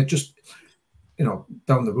 elsewhere. And it just, you know,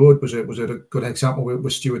 down the road was a good example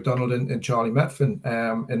with Stuart Donald and Charlie Metfin,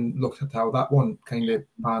 and look at how that one kind of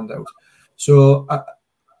panned out. So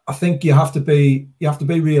I think you have to be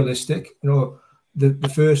realistic. You know, the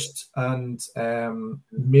first and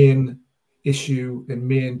main issue and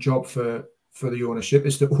main job for the ownership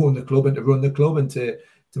is to own the club and to run the club and to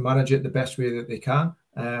manage it the best way that they can.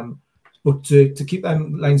 But to keep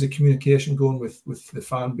them lines of communication going with the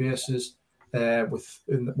fan bases,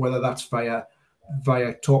 whether that's via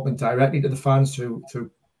talking directly to the fans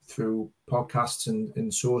through podcasts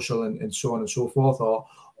and social and so on and so forth,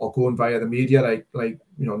 or going via the media, like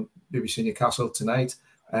you know, BBC Newcastle tonight,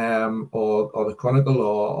 or the Chronicle,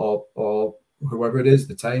 or whoever it is,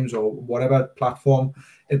 the Times, or whatever platform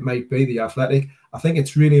it might be, the Athletic. I think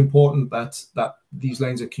it's really important that these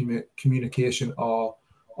lines of communication are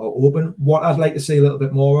open. What I'd like to see a little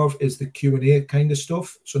bit more of is the Q&A kind of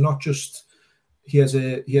stuff. So not just here's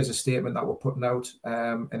a statement that we're putting out,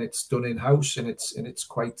 and it's done in house, and it's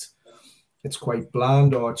quite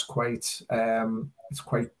bland, or it's quite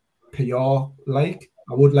PR like.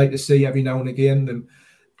 I would like to see every now and again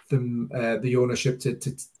the ownership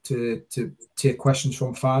to take questions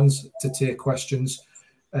from fans, to take questions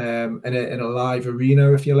in a live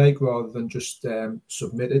arena, if you like, rather than just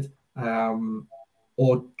submitted,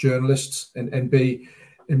 or journalists, and be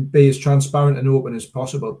as transparent and open as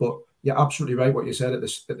possible. But you're absolutely right what you said at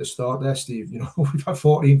the start there, Steve. You know, we've had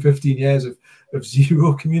 14, 15 years of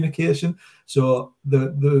zero communication. So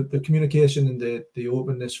the communication and the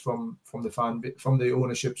openness from the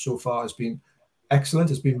ownership so far has been excellent.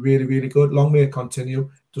 It's been really, really good. Long may it continue.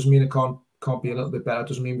 Doesn't mean it can't be a little bit better.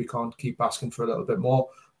 Doesn't mean we can't keep asking for a little bit more.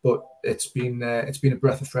 But it's been a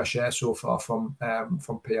breath of fresh air so far from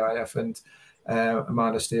PIF and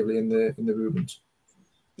Amanda Staveley in the Rubens.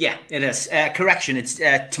 Yeah, it is. Correction, it's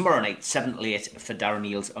tomorrow night, 7 to 8 for Darren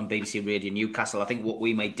Eales on BBC Radio Newcastle. I think what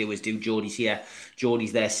we might do is do Geordie's here.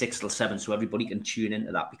 Geordie's there 6 till 7, so everybody can tune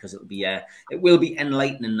into that, because it will be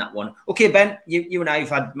enlightening, that one. Okay, Ben, you and I have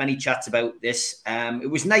had many chats about this. It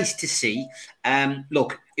was nice to see.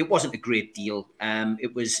 Look, it wasn't a great deal.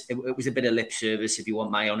 It was a bit of lip service, if you want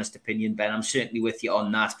my honest opinion, Ben. I'm certainly with you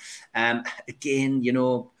on that. Again, you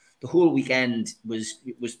know, the whole weekend was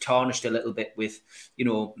tarnished a little bit with, you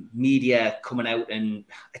know, media coming out and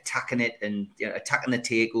attacking it, and, you know, attacking the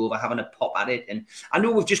takeover, having a pop at it. And I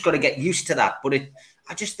know we've just got to get used to that, but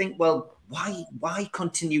I just think, well, why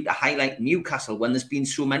continue to highlight Newcastle when there's been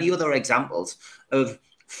so many other examples of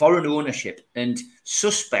foreign ownership and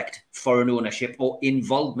suspect foreign ownership or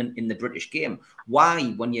involvement in the British game.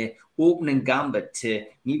 Why, when you're opening gambit to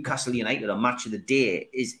Newcastle United on Match of the Day,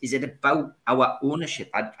 is it about our ownership?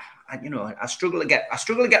 I struggle to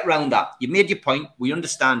get around that. You made your point. We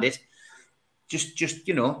understand it. Just if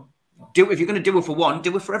you're going to do it for one,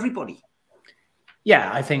 do it for everybody.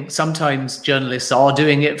 Yeah, I think sometimes journalists are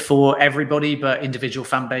doing it for everybody, but individual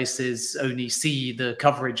fan bases only see the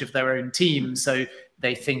coverage of their own team. So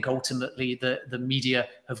they think ultimately that the media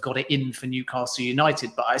have got it in for Newcastle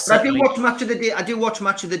United. But I do watch Match of the Day. I do watch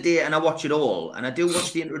Match of the Day, and I watch it all. And I do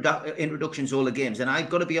watch the introductions, all the games. And I've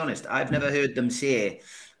got to be honest, I've never heard them say,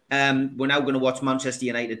 we're now going to watch Manchester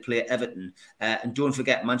United play Everton. And don't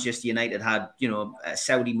forget, Manchester United had,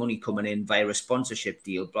 Saudi money coming in via a sponsorship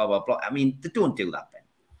deal, blah, blah, blah. I mean, they don't do that, Ben.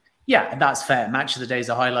 Yeah, that's fair. Match of the Day is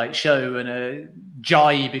a highlight show, and a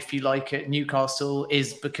jibe, if you like, at Newcastle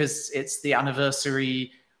is because it's the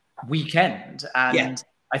anniversary weekend. And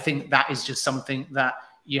I think that is just something that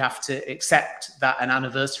you have to accept, that an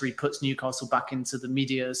anniversary puts Newcastle back into the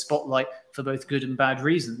media spotlight for both good and bad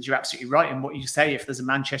reasons. You're absolutely right in what you say. If there's a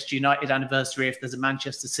Manchester United anniversary, if there's a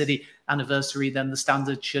Manchester City anniversary, then the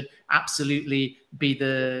standard should absolutely be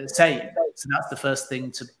the same. So that's the first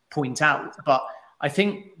thing to point out. But I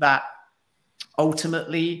think that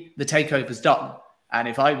ultimately the takeover's done. And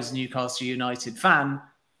if I was a Newcastle United fan,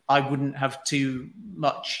 I wouldn't have too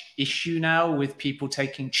much issue now with people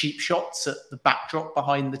taking cheap shots at the backdrop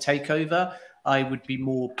behind the takeover. I would be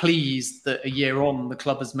more pleased that a year on the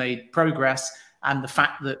club has made progress, and the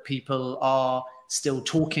fact that people are still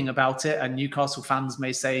talking about it, and Newcastle fans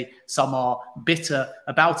may say some are bitter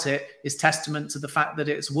about it, is testament to the fact that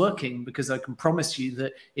it's working. Because I can promise you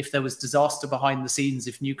that if there was disaster behind the scenes,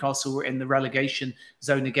 if Newcastle were in the relegation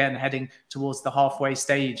zone again, heading towards the halfway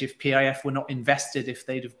stage, if PIF were not invested, if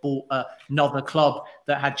they'd have bought another club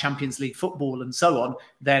that had Champions League football and so on,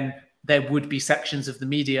 then there would be sections of the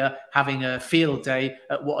media having a field day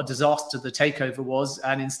at what a disaster the takeover was.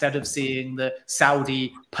 And instead of seeing the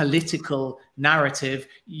Saudi political narrative,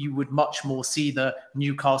 you would much more see the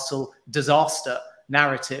Newcastle disaster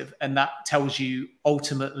narrative. And that tells you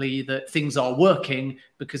ultimately that things are working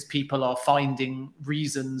because people are finding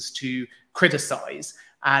reasons to criticize.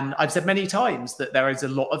 And I've said many times that there is a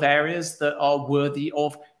lot of areas that are worthy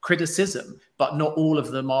of criticism, but not all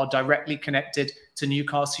of them are directly connected to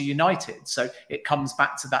Newcastle United. So it comes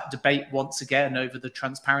back to that debate once again over the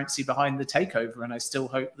transparency behind the takeover. And I still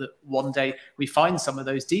hope that one day we find some of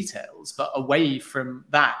those details. But away from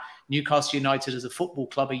that, Newcastle United as a football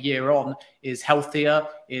club a year on is healthier,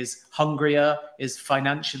 is hungrier, is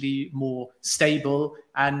financially more stable,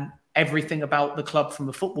 and everything about the club from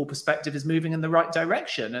a football perspective is moving in the right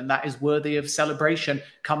direction. And that is worthy of celebration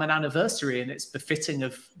come an anniversary. And it's befitting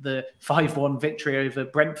of the 5-1 victory over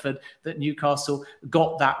Brentford that Newcastle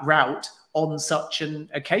got that route on such an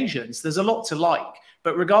occasion. So there's a lot to like.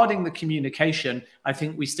 But regarding the communication, I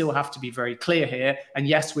think we still have to be very clear here. And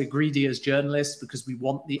yes, we're greedy as journalists because we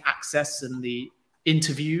want the access and the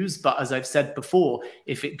interviews. But as I've said before,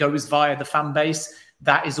 if it goes via the fan base,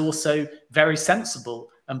 that is also very sensible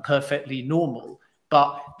and perfectly normal.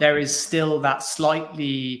 But there is still that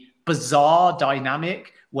slightly bizarre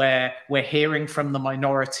dynamic where we're hearing from the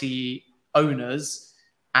minority owners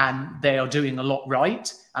and they are doing a lot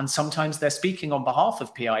right. And sometimes they're speaking on behalf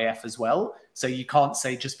of PIF as well. So you can't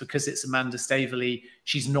say just because it's Amanda Staveley,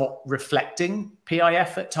 she's not reflecting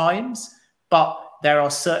PIF at times. But there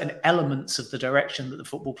are certain elements of the direction that the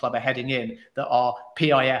football club are heading in that are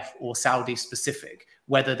PIF or Saudi specific,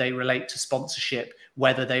 whether they relate to sponsorship,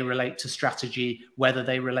 whether they relate to strategy, whether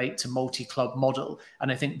they relate to multi-club model.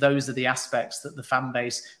 And I think those are the aspects that the fan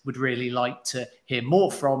base would really like to hear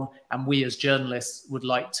more from, and we as journalists would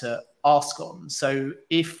like to ask on. So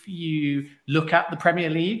if you look at the Premier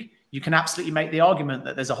League, you can absolutely make the argument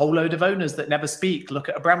that there's a whole load of owners that never speak. Look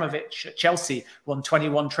at Abramovich at Chelsea, won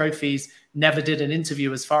 21 trophies, never did an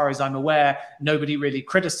interview as far as I'm aware. Nobody really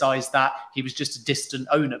criticised that. He was just a distant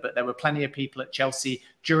owner, but there were plenty of people at Chelsea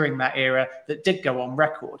during that era that did go on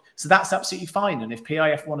record. So that's absolutely fine. And if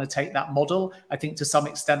PIF want to take that model, I think to some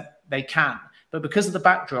extent they can. But because of the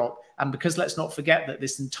backdrop, and because let's not forget that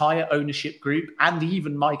this entire ownership group, and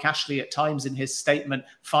even Mike Ashley at times in his statement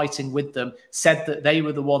fighting with them, said that they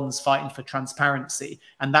were the ones fighting for transparency,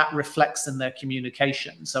 and that reflects in their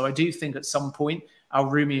communication. So I do think at some point,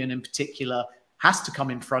 Al-Rumian in particular has to come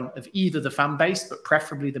in front of either the fan base, but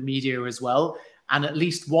preferably the media as well, and at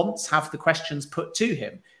least once have the questions put to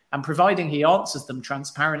him. And providing he answers them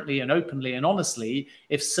transparently and openly and honestly,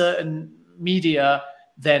 if certain media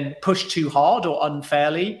then push too hard or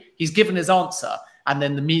unfairly, he's given his answer, and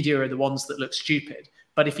then the media are the ones that look stupid.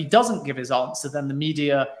 But if he doesn't give his answer, then the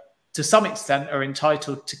media, to some extent, are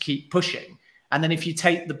entitled to keep pushing. And then if you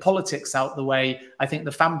take the politics out the way, I think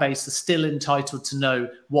the fan base is still entitled to know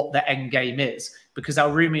what the end game is. Because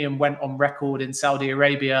Al-Rumian went on record in Saudi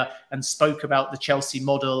Arabia and spoke about the Chelsea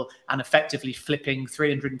model and effectively flipping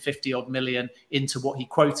 350 odd million into what he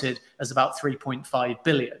quoted as about 3.5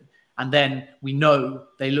 billion. And then we know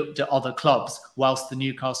they looked at other clubs whilst the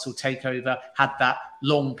Newcastle takeover had that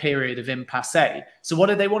long period of impasse. So what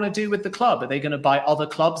do they want to do with the club? Are they going to buy other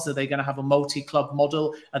clubs? Are they going to have a multi-club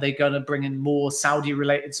model? Are they going to bring in more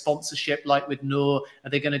Saudi-related sponsorship like with Noor? Are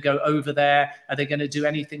they going to go over there? Are they going to do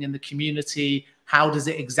anything in the community? How does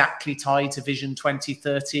it exactly tie to Vision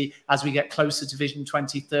 2030? As we get closer to Vision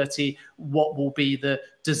 2030, what will be the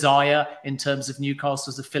desire in terms of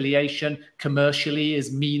Newcastle's affiliation? Commercially,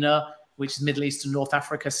 is MENA, which is Middle East and North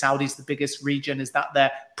Africa, Saudi's the biggest region, is that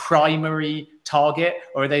their primary target?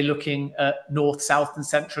 Or are they looking at North, South and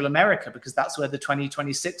Central America? Because that's where the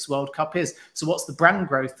 2026 World Cup is. So what's the brand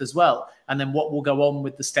growth as well? And then what will go on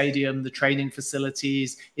with the stadium, the training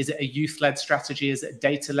facilities? Is it a youth-led strategy? Is it a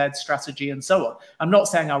data-led strategy? And so on. I'm not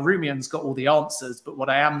saying Al-Rumian's got all the answers, but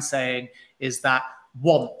what I am saying is that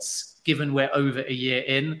once, given we're over a year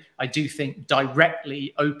in, I do think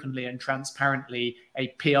directly, openly and transparently,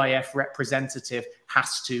 a PIF representative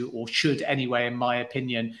has to, or should anyway, in my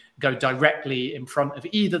opinion, go directly in front of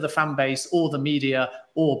either the fan base or the media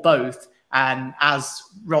or both. And as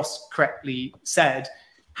Ross correctly said,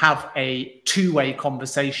 have a two-way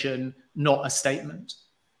conversation, not a statement.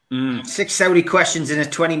 6 Saudi questions in a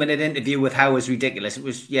 20-minute interview with Howe was ridiculous. It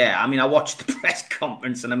was, yeah, I mean, I watched the press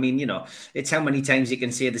conference and I mean, you know, it's how many times you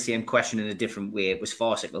can say the same question in a different way. It was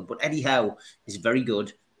farcical. But Eddie Howe is very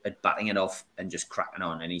good at batting it off and just cracking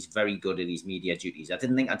on. And he's very good at his media duties. I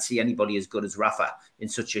didn't think I'd see anybody as good as Rafa in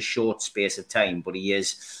such a short space of time, but he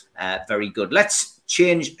is very good. Let's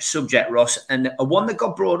change subject, Ross. And a one that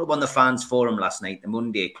got brought up on the fans forum last night, the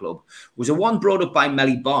Monday Club, was a one brought up by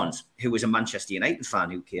Melly Barnes, who was a Manchester United fan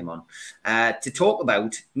who came on to talk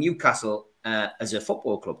about Newcastle as a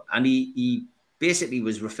football club. And he basically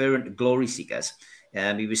was referring to glory seekers.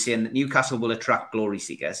 He was saying that Newcastle will attract glory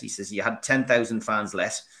seekers. He says you had 10,000 fans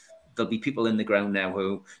less. There'll be people in the ground now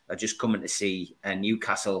who are just coming to see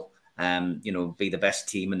Newcastle, you know, be the best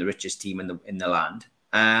team and the richest team in the land.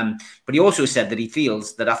 But he also said that he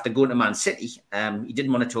feels that after going to Man City, he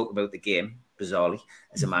didn't want to talk about the game, bizarrely,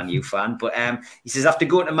 as a Man U fan. But he says after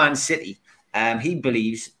going to Man City, he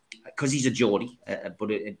believes, because he's a Geordie,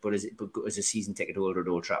 but as a season ticket holder at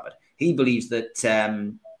Old Trafford, he believes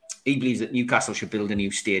that Newcastle should build a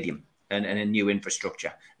new stadium and a new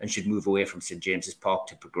infrastructure and should move away from St James's Park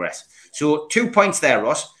to progress. So 2 points there,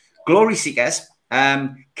 Ross. Glory seekers.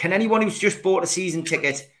 Can anyone who's just bought a season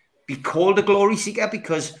ticket be called a glory seeker?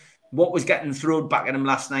 Because what was getting thrown back at him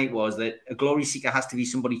last night was that a glory seeker has to be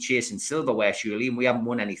somebody chasing silverware, surely, and we haven't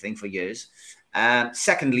won anything for years.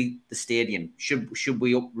 Secondly, the stadium. Should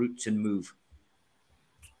we uproot and move?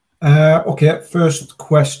 Okay, first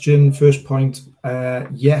question, first point.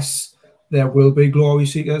 Yes, there will be glory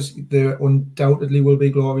seekers. There undoubtedly will be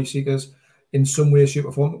glory seekers in some way, shape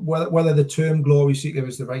or form. Whether the term glory seeker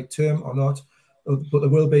is the right term or not, but there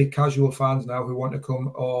will be casual fans now who want to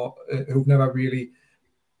come or who've never really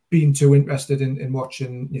been too interested in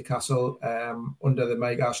watching Newcastle under the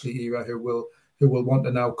Mike Ashley era, who will want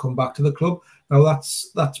to now come back to the club. Now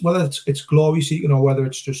that's whether it's glory seeking or whether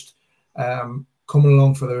it's just coming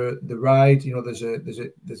along for the ride. You know, there's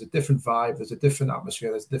a different vibe, there's a different atmosphere,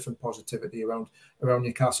 there's different positivity around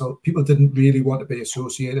Newcastle. People didn't really want to be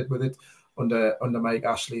associated with it under Mike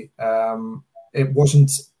Ashley. It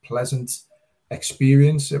wasn't pleasant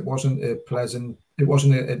experience. It wasn't a pleasant. It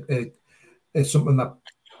wasn't a something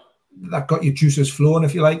that got your juices flowing,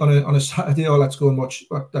 if you like, on a Saturday. Or let's go and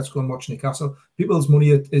watch Newcastle. People's money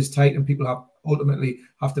is tight, and people ultimately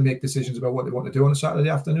have to make decisions about what they want to do on a Saturday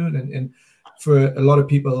afternoon. And for a lot of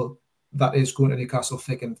people, that is going to Newcastle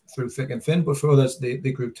through thick and thin. But for others, they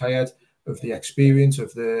grew tired of the experience,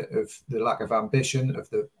 of the lack of ambition, of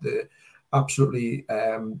the absolutely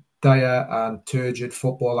dire and turgid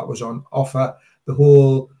football that was on offer. The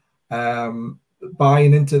whole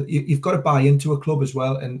buying into, you've got to buy into a club as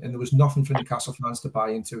well, and there was nothing for Newcastle fans to buy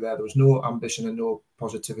into there. There was no ambition and no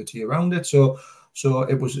positivity around it. So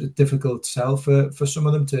it was a difficult sell for some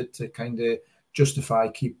of them to kind of justify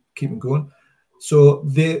keeping going. So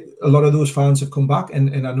a lot of those fans have come back,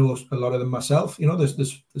 and I know a lot of them myself. You know,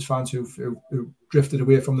 there's fans who drifted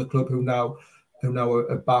away from the club who now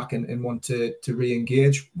are back and want to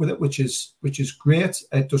re-engage with it, which is great.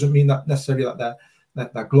 It doesn't mean that necessarily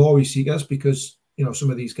that they're glory seekers, because you know some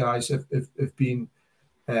of these guys have been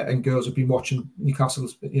and girls have been watching Newcastle,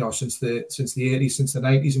 since the 80s, since the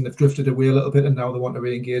 90s, and they've drifted away a little bit, and now they want to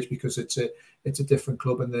re-engage because it's a different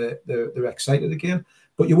club and they're excited again.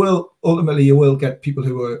 But you will get people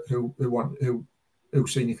who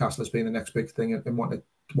see Newcastle as being the next big thing and want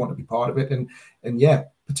to be part of it, and yeah,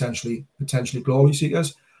 potentially glory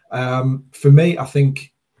seekers. For me, I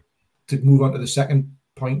think, to move on to the second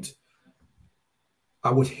point,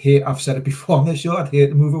 I've said it before on this show, I'd hate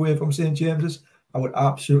to move away from St. James's. I would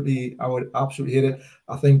absolutely hate it.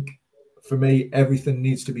 I think, for me, everything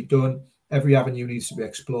needs to be done. Every avenue needs to be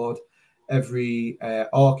explored. Every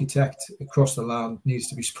architect across the land needs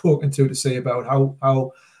to be spoken to say about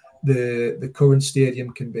how the current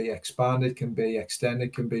stadium can be expanded, can be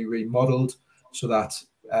extended, can be remodeled, so that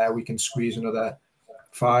we can squeeze another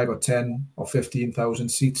 5 or 10 or 15,000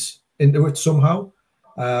 seats into it somehow.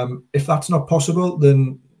 If that's not possible,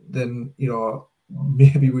 then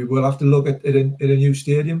maybe we will have to look at a new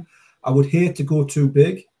stadium. I would hate to go too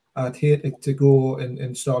big. I'd hate to go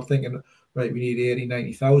and start thinking, right, we need 80,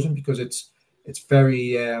 90,000, because it's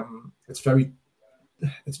very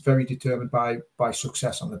determined by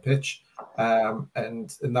success on the pitch,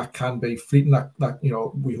 and that can be fleeting. That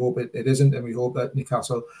we hope it isn't, and we hope that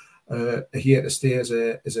Newcastle are here to stay as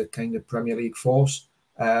a kind of Premier League force.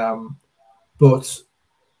 But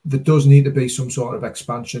there does need to be some sort of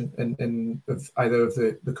expansion of either of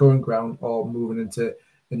the current ground or moving into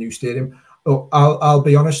the new stadium. I'll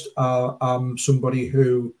be honest. I'm somebody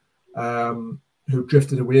who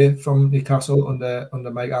drifted away from Newcastle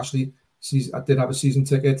under Mike Ashley. I did have a season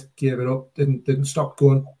ticket, gave it up, didn't stop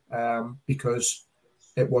going because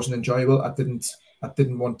it wasn't enjoyable. I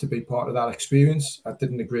didn't want to be part of that experience. I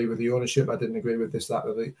didn't agree with the ownership. I didn't agree with this, that,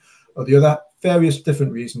 or the other. Various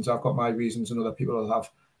different reasons. I've got my reasons, and other people will have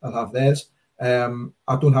theirs.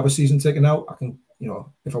 I don't have a season ticket now. I can,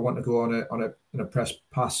 if I want to go on a press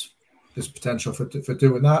pass, there's potential for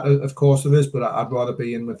doing that. Of course there is, but I'd rather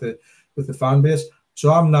be in with the fan base.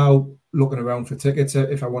 So I'm now looking around for tickets.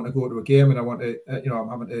 If I want to go to a game and I want to, I'm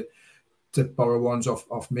having to borrow ones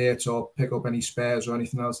off mates or pick up any spares or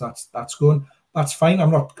anything else. That's going. That's fine.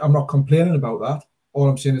 I'm not complaining about that. All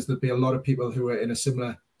I'm saying is there'll be a lot of people who are in a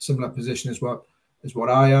similar position as what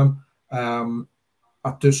I am.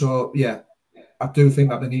 I do think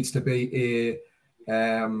that there needs to be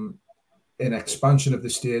an expansion of the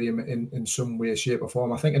stadium in some way, shape, or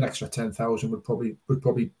form. I think an extra 10,000 would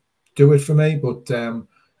probably do it for me, but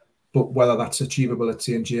whether that's achievable at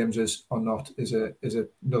St. James's or not is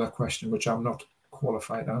another question which I'm not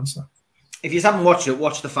qualified to answer. If you haven't watched it,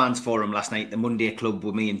 watch the fans forum last night, the Monday Club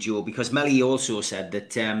with me and Joe, because Melly also said that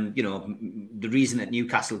the reason that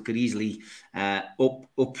Newcastle could easily up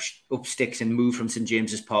sticks and move from St.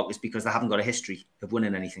 James's Park is because they haven't got a history of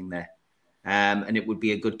winning anything there. And it would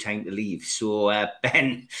be a good time to leave. So,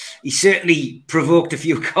 Ben, he certainly provoked a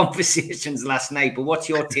few conversations last night. But what's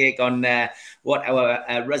your take on what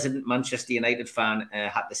our resident Manchester United fan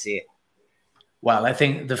had to say? Well, I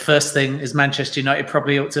think the first thing is Manchester United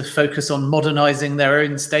probably ought to focus on modernising their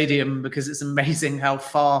own stadium, because it's amazing how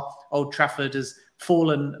far Old Trafford has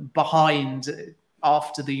fallen behind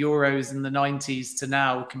after the Euros in the 90s to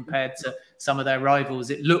now compared to some of their rivals.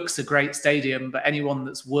 It looks a great stadium, but anyone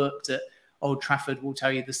that's worked at Old Trafford will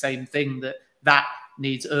tell you the same thing, that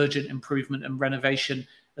needs urgent improvement and renovation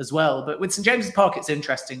as well. But with St. James's Park, it's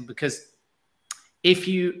interesting because if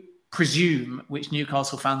you presume, which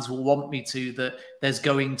Newcastle fans will want me to, that there's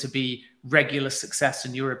going to be regular success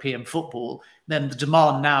in European football, then the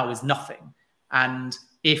demand now is nothing. And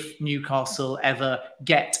if Newcastle ever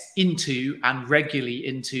get into and regularly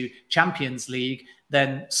into Champions League,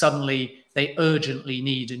 then suddenly they urgently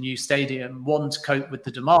need a new stadium, one to cope with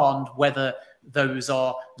the demand, whether those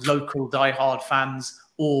are local diehard fans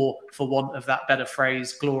or, for want of that better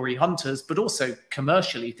phrase, glory hunters, but also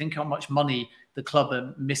commercially. Think how much money the club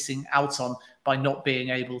are missing out on by not being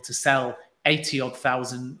able to sell 80-odd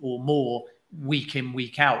thousand or more week in,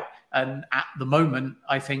 week out. And at the moment,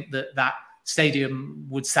 I think that stadium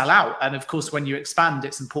would sell out. And of course, when you expand,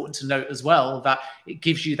 it's important to note as well that it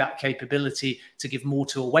gives you that capability to give more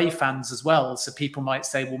to away fans as well. So people might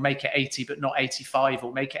say, well, make it 80, but not 85,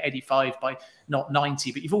 or make it 85 by not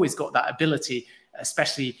 90. But you've always got that ability,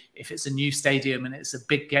 especially if it's a new stadium and it's a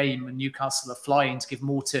big game and Newcastle are flying, to give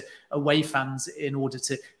more to away fans in order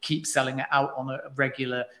to keep selling it out on a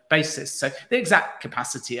regular basis. So the exact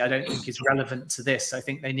capacity, I don't think, is relevant to this. I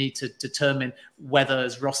think they need to determine whether,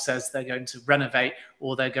 as Ross says, they're going to renovate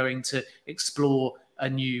or they're going to explore a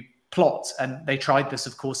new plot. And they tried this,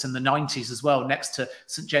 of course, in the 90s as well, next to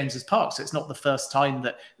St. James's Park. So it's not the first time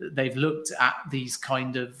that they've looked at these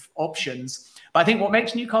kind of options. But I think what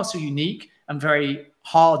makes Newcastle unique and very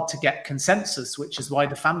hard to get consensus, which is why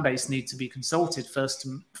the fan base need to be consulted first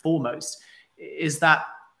and foremost, is that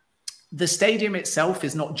the stadium itself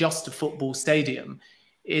is not just a football stadium.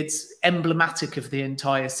 It's emblematic of the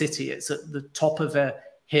entire city. It's at the top of a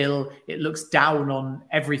hill. It looks down on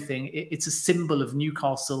everything. It's a symbol of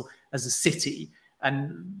Newcastle as a city.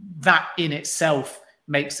 And that in itself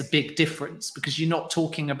makes a big difference, because you're not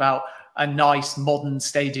talking about a nice modern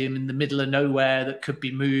stadium in the middle of nowhere that could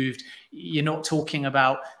be moved. You're not talking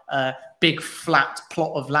about a big flat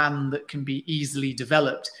plot of land that can be easily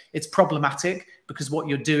developed. It's problematic because what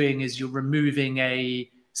you're doing is you're removing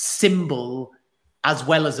a symbol as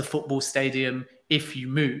well as a football stadium if you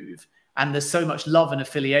move. And there's so much love and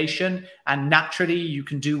affiliation, and naturally you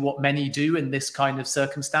can do what many do in this kind of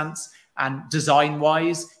circumstance. And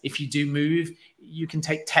design-wise, if you do move, you can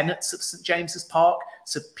take tenets of St James's Park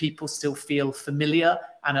so people still feel familiar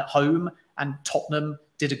and at home. And Tottenham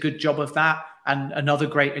did a good job of that. And another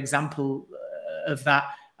great example of that,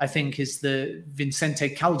 I think, is the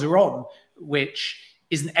Vicente Calderón, which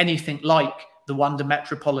isn't anything like the Wanda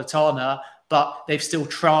Metropolitana, but they've still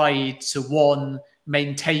tried to, one,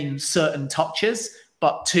 maintain certain touches,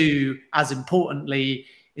 but two, as importantly,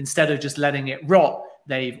 instead of just letting it rot,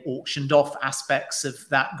 they've auctioned off aspects of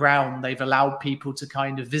that ground. They've allowed people to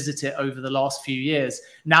kind of visit it over the last few years.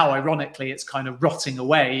 Now, ironically, it's kind of rotting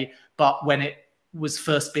away. But when it was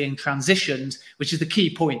first being transitioned, which is the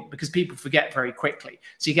key point, because people forget very quickly.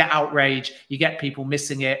 So you get outrage, you get people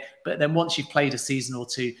missing it. But then once you've played a season or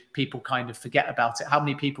two, people kind of forget about it. How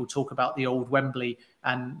many people talk about the old Wembley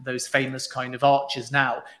and those famous kind of arches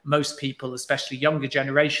now? Most people, especially younger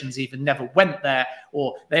generations, even never went there,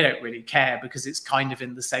 or they don't really care because it's kind of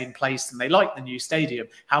in the same place and they like the new stadium.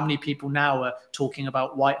 How many people now are talking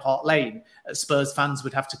about White Hart Lane? Spurs fans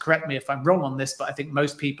would have to correct me if I'm wrong on this, but I think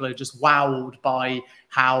most people are just wowed by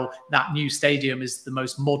how that new stadium is the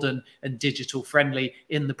most modern and digital friendly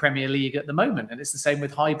in the Premier League at the moment. And it's the same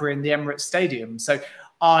with Highbury and the Emirates Stadium. So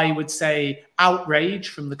I would say outrage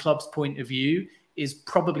from the club's point of view is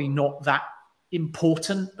probably not that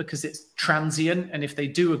important because it's transient. And if they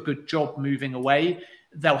do a good job moving away,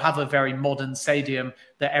 they'll have a very modern stadium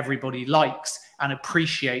that everybody likes and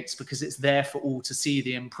appreciates because it's there for all to see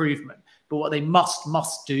the improvement. But what they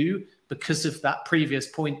must do, because of that previous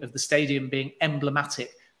point of the stadium being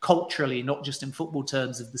emblematic culturally, not just in football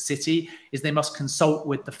terms, of the city, is they must consult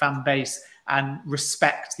with the fan base and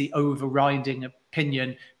respect the overriding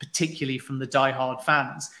opinion, particularly from the diehard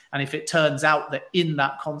fans. And if it turns out that in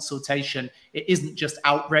that consultation, it isn't just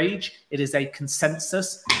outrage, it is a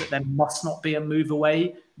consensus that there must not be a move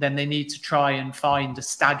away, then they need to try and find a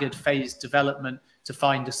staggered phase development to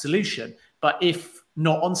find a solution. But if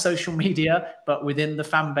not on social media, but within the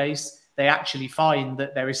fan base, they actually find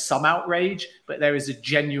that there is some outrage, but there is a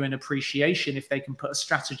genuine appreciation if they can put a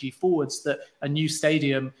strategy forwards that a new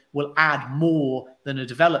stadium will add more than a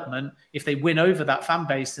development. If they win over that fan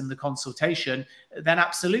base in the consultation, then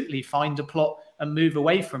absolutely find a plot and move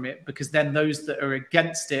away from it, because then those that are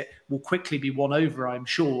against it will quickly be won over, I'm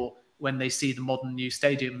sure, when they see the modern new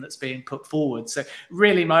stadium that's being put forward. So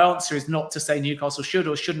really my answer is not to say Newcastle should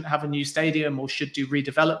or shouldn't have a new stadium or should do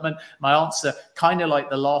redevelopment. My answer, kind of like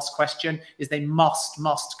the last question, is they must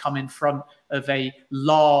come in front of a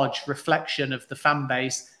large reflection of the fan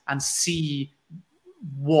base and see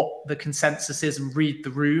what the consensus is and read the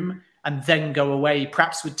room, and then go away,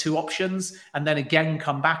 perhaps with two options, and then again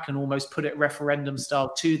come back and almost put it referendum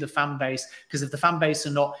style to the fan base. Because if the fan base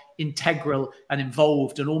are not integral and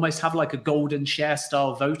involved and almost have like a golden share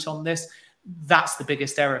style vote on this, that's the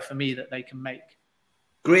biggest error for me that they can make.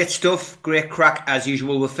 Great stuff, great crack as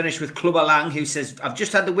usual. We'll finish with Clubber Lang, who says, I've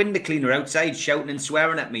just had the window cleaner outside shouting and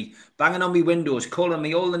swearing at me, banging on me windows, calling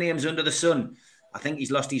me all the names under the sun. I think he's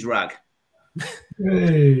lost his rag.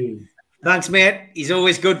 Hey. Thanks, mate. He's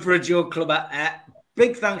always good for a joke, Clubber.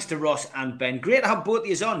 Big thanks to Ross and Ben. Great to have both of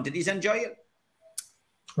you on. Did you enjoy it?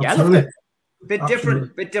 Yeah, I loved it. Bit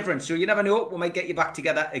different. So you never know. We might get you back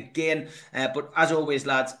together again. But as always,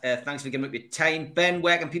 lads, thanks for giving up your time. Ben,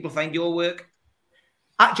 where can people find your work?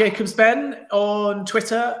 At Jacobs Ben on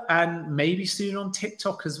Twitter, and maybe soon on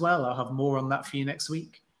TikTok as well. I'll have more on that for you next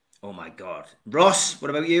week. Oh, my God. Ross,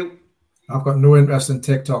 what about you? I've got no interest in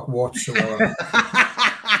TikTok whatsoever.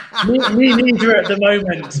 me neither at the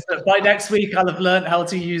moment, but by next week I'll have learned how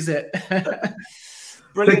to use it.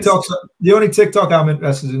 Brilliant. The only TikTok I'm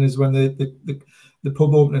interested in is when the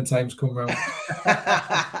pub opening times come around.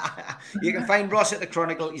 You can find Ross at The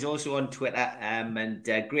Chronicle. He's also on Twitter. And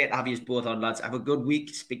great to have you both on, lads. Have a good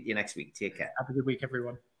week. Speak to you next week. Take care. Have a good week,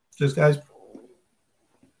 everyone. Cheers, guys.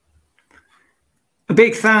 A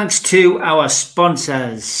big thanks to our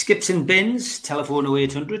sponsors, Skips and Bins, telephone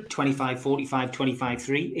 0800 25 45 25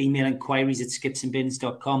 3, email inquiries at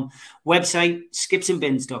skipsandbins.com, website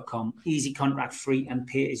skipsandbins.com, easy contract free and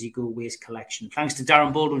pay as you go waste collection. Thanks to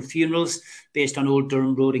Darren Baldwin Funerals, based on Old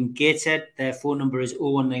Durham Road in Gateshead. Their phone number is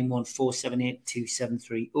 0191 478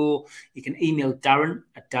 2730. You can email Darren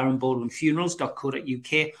at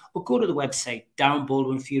darrenbaldwinfunerals.co.uk or go to the website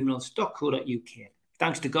darrenbaldwinfunerals.co.uk.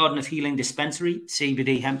 Thanks to Garden of Healing Dispensary,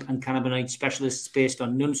 CBD, hemp and cannabinoid specialists based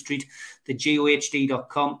on Nunn Street. The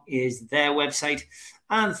GOHD.com is their website.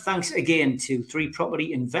 And thanks again to 3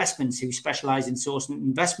 Property Investments, who specialise in sourcing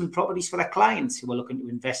investment properties for their clients who are looking to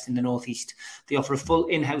invest in the North East. They offer a full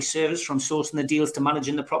in-house service from sourcing the deals to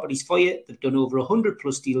managing the properties for you. They've done over 100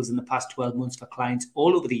 plus deals in the past 12 months for clients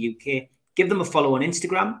all over the UK. Give them a follow on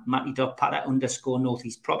Instagram,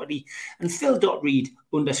 matty.patter_northeast property and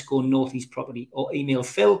phil.reed_northeast property, or email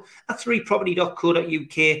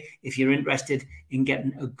phil@3property.co.uk if you're interested in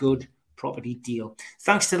getting a good property deal.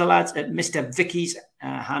 Thanks to the lads at Mr. Vicky's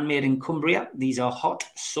Handmade in Cumbria. These are hot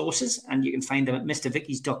sauces and you can find them at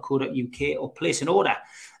mrvickies.co.uk or place an order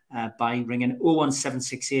by ringing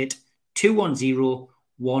 01768 210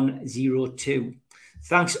 102.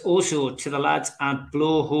 Thanks also to the lads at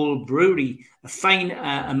Blowhole Brewery, a fine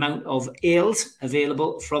amount of ales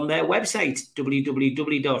available from their website,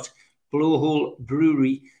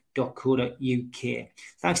 www.blowholebrewery.co.uk.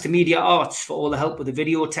 Thanks to Media Arts for all the help with the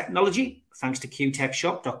video technology. Thanks to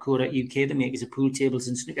qtechshop.co.uk, the makers of pool tables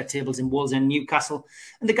and snooker tables in Wallsend, Newcastle,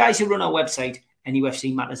 and the guys who run our website,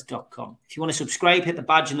 nufcmatters.com. If you want to subscribe, hit the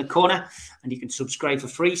badge in the corner and you can subscribe for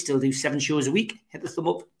free. Still do 7 shows a week. Hit the thumb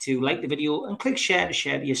up to like the video and click share to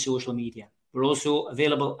share to your social media. We're also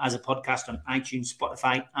available as a podcast on iTunes,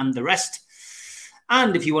 Spotify and the rest.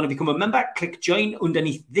 And if you want to become a member, click join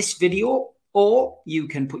underneath this video, or you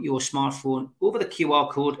can put your smartphone over the QR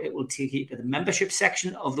code. It will take you to the membership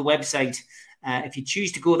section of the website. If you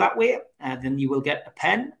choose to go that way, then you will get a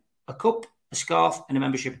pen, a cup, a scarf and a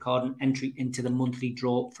membership card and entry into the monthly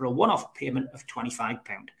draw for a one-off payment of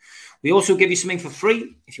 £25. We also give you something for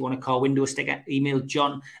free. If you want a car window sticker, email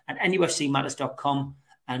john@nufcmatters.com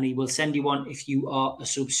and he will send you one if you are a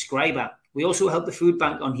subscriber. We also help the food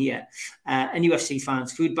bank on here. NUFC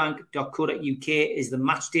fans, foodbank.co.uk is the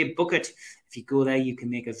matchday bucket. If you go there, you can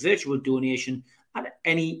make a virtual donation at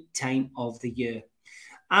any time of the year.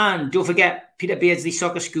 And don't forget, Peter Beardsley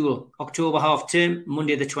Soccer School, October half term,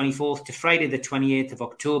 Monday the 24th to Friday the 28th of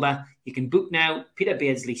October. You can book now,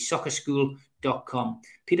 peterbeardsley.soccerschool.com.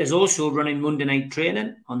 Peter's also running Monday night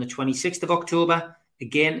training on the 26th of October.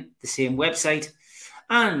 Again, the same website.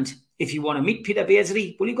 And if you want to meet Peter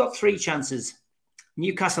Beardsley, well, you've got 3 chances.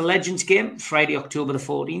 Newcastle Legends game, Friday, October the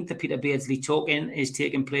 14th. The Peter Beardsley talk-in is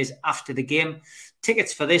taking place after the game.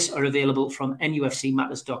 Tickets for this are available from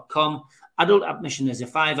nufcmatters.com. Adult admission is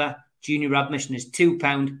 £5, junior admission is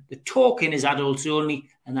 £2. The talk-in is adults only,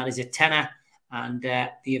 and that is a £10. And the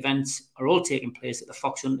events are all taking place at the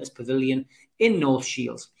Fox Hunters Pavilion in North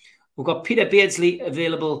Shields. We've got Peter Beardsley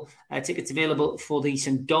available, tickets available for the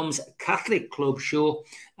St Dom's Catholic Club show.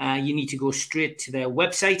 You need to go straight to their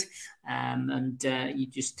website and you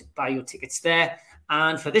just buy your tickets there.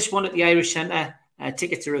 And for this one at the Irish Centre,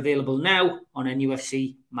 tickets are available now on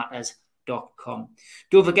nufcmatters.com.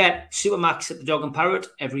 Don't forget, Supermax at the Dog and Parrot,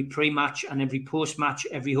 every pre-match and every post-match,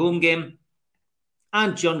 every home game.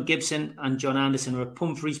 And John Gibson and John Anderson are at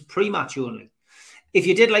Pumphrey's pre-match only. If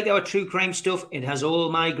you did like our true crime stuff, it has all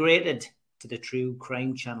migrated to the True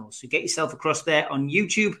Crime channel. So get yourself across there on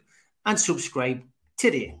YouTube and subscribe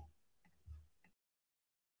today.